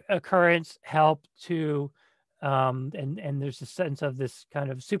wind currents help to, and there's a sense of this kind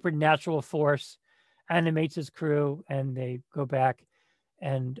of supernatural force animates his crew, and they go back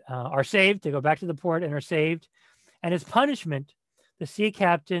and are saved. They go back to the port and are saved. And as punishment, the sea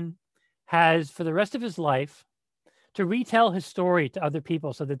captain has, for the rest of his life, to retell his story to other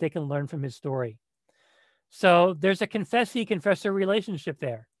people so that they can learn from his story. So there's a confessee-confessor relationship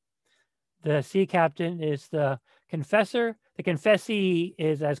there. The sea captain is the confessor. The confessee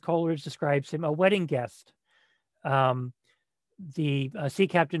is, as Coleridge describes him, a wedding guest. The sea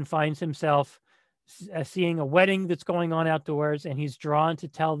captain finds himself seeing a wedding that's going on outdoors, and he's drawn to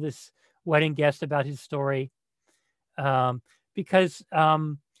tell this wedding guest about his story because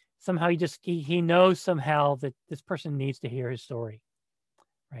somehow he knows somehow that this person needs to hear his story,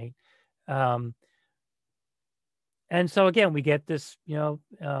 right? And so again, we get this,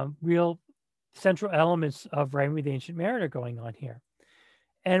 real central elements of Rimy the Ancient Mariner going on here.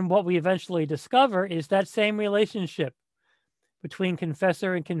 And what we eventually discover is that same relationship between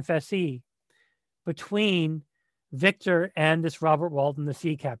confessor and confessee, between Victor and this Robert Walton, the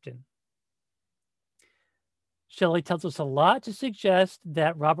sea captain. Shelley tells us a lot to suggest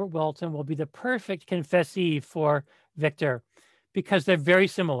that Robert Walton will be the perfect confessee for Victor because they're very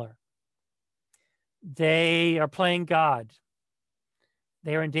similar. They are playing God.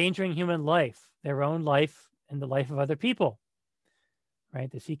 They are endangering human life, their own life and the life of other people,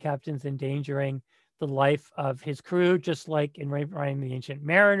 right? The sea captain's endangering the life of his crew, just like in Rimy the Ancient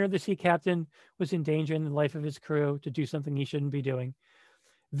Mariner, the sea captain was endangering the life of his crew to do something he shouldn't be doing.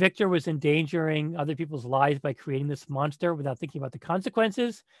 Victor was endangering other people's lives by creating this monster without thinking about the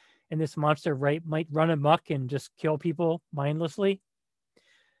consequences. And this monster might run amok and just kill people mindlessly.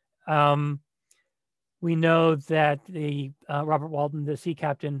 We know that the Robert Walton, the sea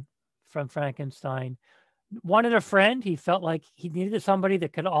captain from Frankenstein, wanted a friend. He felt like he needed somebody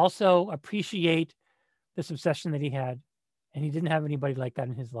that could also appreciate this obsession that he had. And he didn't have anybody like that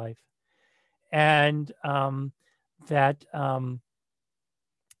in his life. And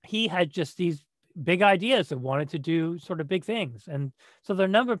he had just these big ideas that wanted to do sort of big things. And so there are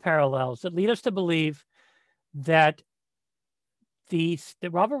a number of parallels that lead us to believe that that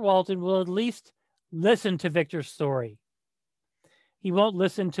Robert Walton will at least listen to Victor's story. He won't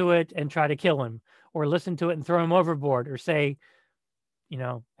listen to it and try to kill him, or listen to it and throw him overboard, or say,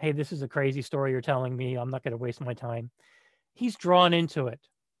 hey, this is a crazy story you're telling me. I'm not going to waste my time. He's drawn into it.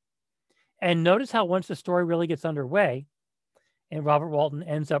 And notice how once the story really gets underway, and Robert Walton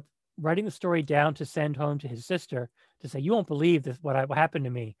ends up writing the story down to send home to his sister to say, you won't believe this, what happened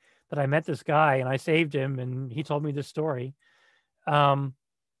to me, that I met this guy and I saved him and he told me this story. And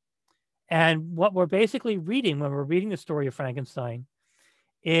what we're basically reading when we're reading the story of Frankenstein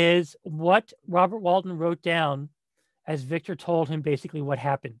is what Robert Walton wrote down as Victor told him basically what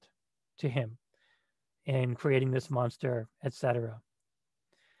happened to him in creating this monster, etc.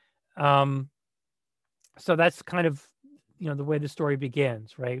 So that's kind of, the way the story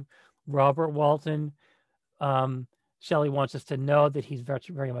begins, right? Robert Walton, Shelley wants us to know that he's very,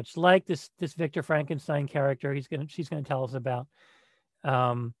 very much like this Victor Frankenstein character she's going to tell us about.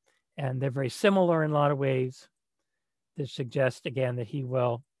 And they're very similar in a lot of ways that suggest, again, that he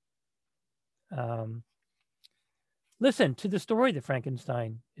will listen to the story that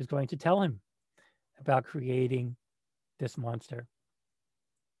Frankenstein is going to tell him about creating this monster.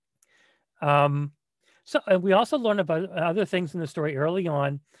 So we also learn about other things in the story early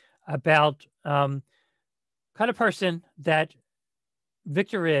on about kind of person that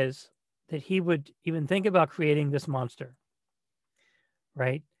Victor is, that he would even think about creating this monster,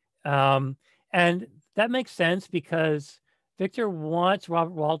 right? And that makes sense because Victor wants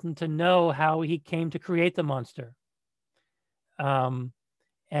Robert Walton to know how he came to create the monster.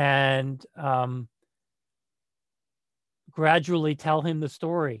 And gradually tell him the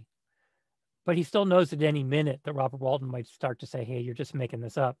story. But he still knows at any minute that Robert Walton might start to say, hey, you're just making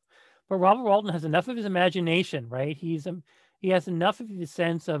this up. But Robert Walton has enough of his imagination, right? He has enough of his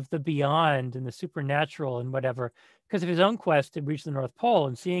sense of the beyond and the supernatural and whatever, because of his own quest to reach the North Pole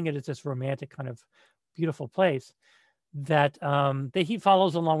and seeing it as this romantic kind of beautiful place, that he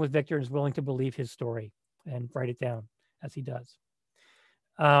follows along with Victor and is willing to believe his story and write it down as he does.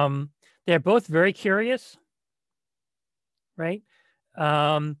 They're both very curious, right?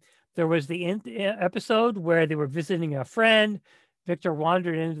 There was the episode where they were visiting a friend. Victor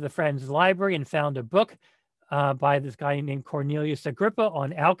wandered into the friend's library and found a book by this guy named Cornelius Agrippa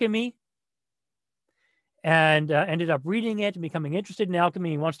on alchemy. and ended up reading it and becoming interested in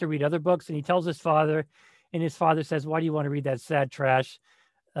alchemy. He wants to read other books, and he tells his father, and his father says, "Why do you want to read that sad trash?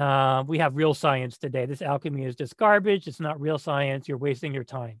 We have real science today. This alchemy is just garbage. It's not real science. You're wasting your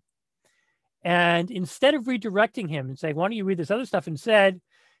time." And instead of redirecting him and saying, "Why don't you read this other stuff instead?"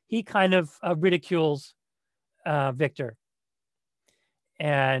 he kind of ridicules Victor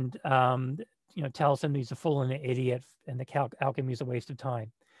and tells him he's a fool and an idiot, and the alchemy is a waste of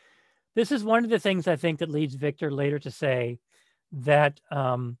time. This is one of the things I think that leads Victor later to say that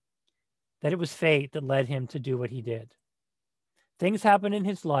that it was fate that led him to do what he did. Things happened in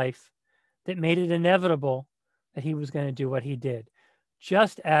his life that made it inevitable that he was going to do what he did,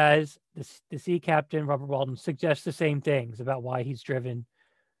 just as the sea captain, Robert Walton, suggests the same things about why he's driven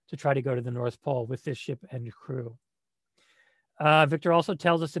to try to go to the North Pole with this ship and crew. Victor also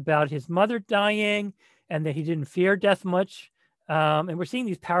tells us about his mother dying and that he didn't fear death much. And we're seeing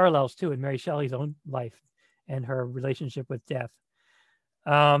these parallels too in Mary Shelley's own life and her relationship with death.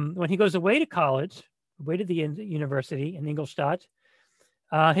 When he goes away to college, away to the university in Ingolstadt,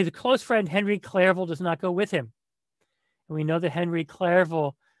 his close friend Henry Clerval does not go with him. And we know that Henry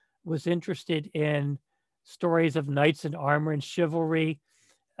Clerval was interested in stories of knights in armor and chivalry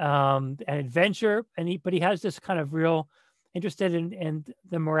and adventure, but he has this kind of real interested in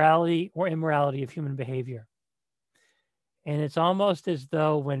the morality or immorality of human behavior. And it's almost as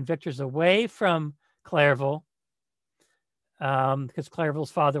though when Victor's away from Clerval, because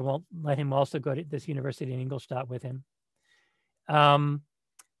Clerval's father won't let him also go to this university in Ingolstadt with him, that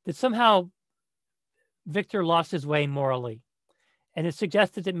somehow Victor lost his way morally. And it's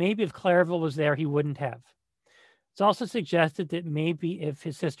suggested that maybe if Clerval was there, he wouldn't have. It's also suggested that maybe if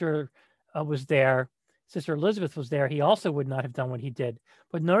his sister was there, Sister Elizabeth was there, he also would not have done what he did.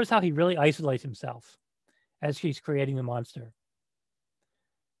 But notice how he really isolates himself as he's creating the monster,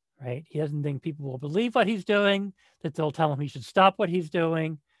 right? He doesn't think people will believe what he's doing, that they'll tell him he should stop what he's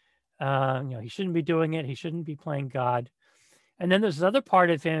doing. He shouldn't be doing it. He shouldn't be playing God. And then there's this other part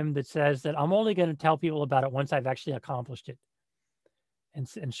of him that says that I'm only going to tell people about it once I've actually accomplished it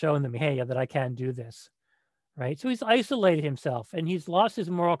and shown them, hey, that I can do this, right? So he's isolated himself and he's lost his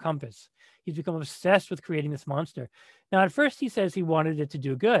moral compass. He's become obsessed with creating this monster. Now, at first he says he wanted it to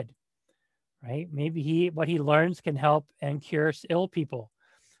do good, right? Maybe what he learns can help and cure ill people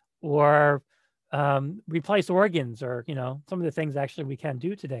or replace organs or, some of the things actually we can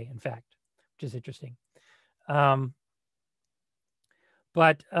do today, in fact, which is interesting.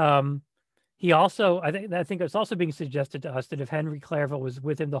 But he also, I think it's also being suggested to us that if Henry Clerval was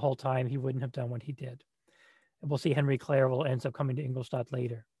with him the whole time, he wouldn't have done what he did. And we'll see Henry Clerval ends up coming to Ingolstadt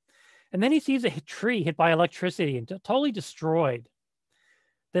later. And then he sees a tree hit by electricity and totally destroyed.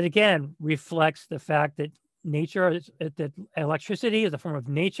 That again reflects the fact that that electricity is a form of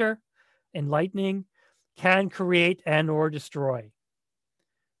nature, and lightning can create and or destroy,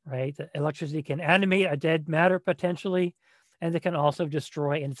 right? The electricity can animate a dead matter potentially, and it can also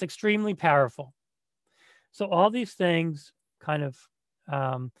destroy, and it's extremely powerful. So all these things kind of,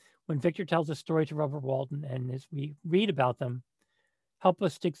 when Victor tells a story to Robert Walton, and as we read about them, help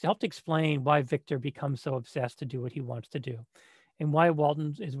to explain why Victor becomes so obsessed to do what he wants to do, and why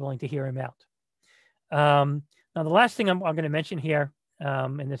Walton is willing to hear him out. Now, the last thing I'm going to mention here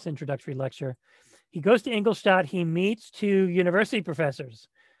in this introductory lecture, he goes to Ingolstadt. He meets two university professors,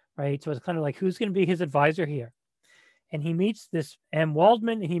 right? So it's kind of like, who's going to be his advisor here? And he meets this M.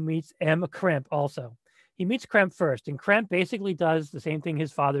 Waldman, and he meets M. Kremp also. He meets Kremp first, and Kremp basically does the same thing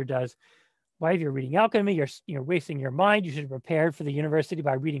his father does. Why, if you're reading alchemy, you're wasting your mind. You should prepare for the university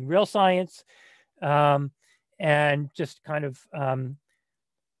by reading real science, and just kind of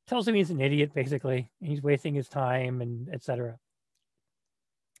tells him he's an idiot, basically, and he's wasting his time, and etc.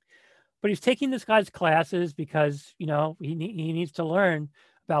 But he's taking this guy's classes because he needs to learn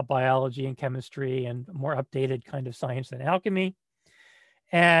about biology and chemistry and more updated kind of science than alchemy.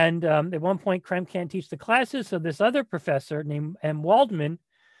 And at one point, Kremp can't teach the classes, so this other professor named M. Waldman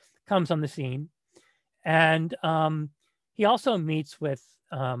comes on the scene, and he also meets with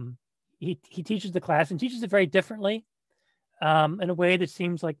he teaches the class and teaches it very differently, in a way that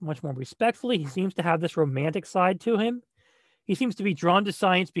seems like much more respectfully. He seems to have this romantic side to him. He seems to be drawn to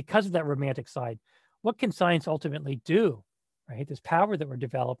science because of that romantic side. What can science ultimately do, right? This power that we're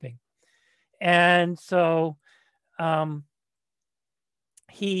developing. And so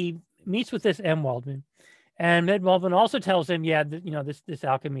he meets with this M. Waldman, and Ed Waldman also tells him, this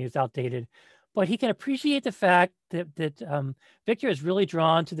alchemy is outdated, but he can appreciate the fact that Victor is really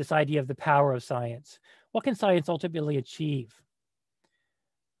drawn to this idea of the power of science. What can science ultimately achieve,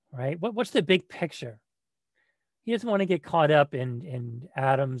 right? What's the big picture? He doesn't want to get caught up in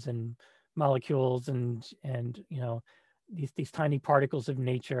atoms and molecules and these tiny particles of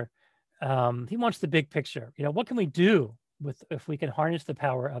nature. He wants the big picture. What can we do if we can harness the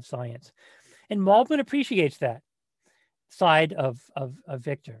power of science? And Waldman appreciates that side of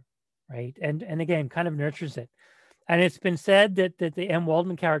Victor, right? And again, kind of nurtures it. And it's been said that the M.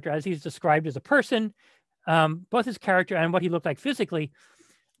 Waldman character, as he's described as a person, both his character and what he looked like physically,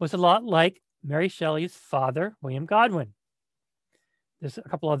 was a lot like Mary Shelley's father, William Godwin. There's a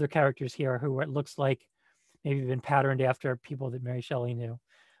couple other characters here who it looks like maybe been patterned after people that Mary Shelley knew.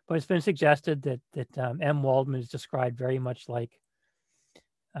 But it's been suggested that M. Waldman is described very much like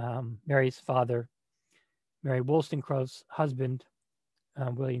Mary's father, Mary Wollstonecraft's husband,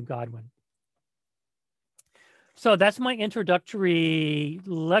 William Godwin. So that's my introductory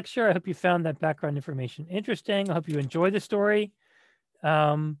lecture. I hope you found that background information interesting. I hope you enjoy the story.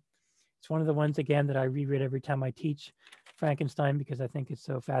 It's one of the ones, again, that I reread every time I teach Frankenstein because I think it's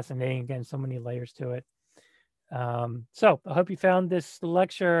so fascinating. Again, so many layers to it. So I hope you found this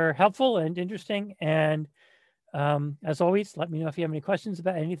lecture helpful and interesting. And as always, let me know if you have any questions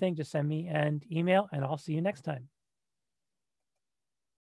about anything. Just send me an email, and I'll see you next time.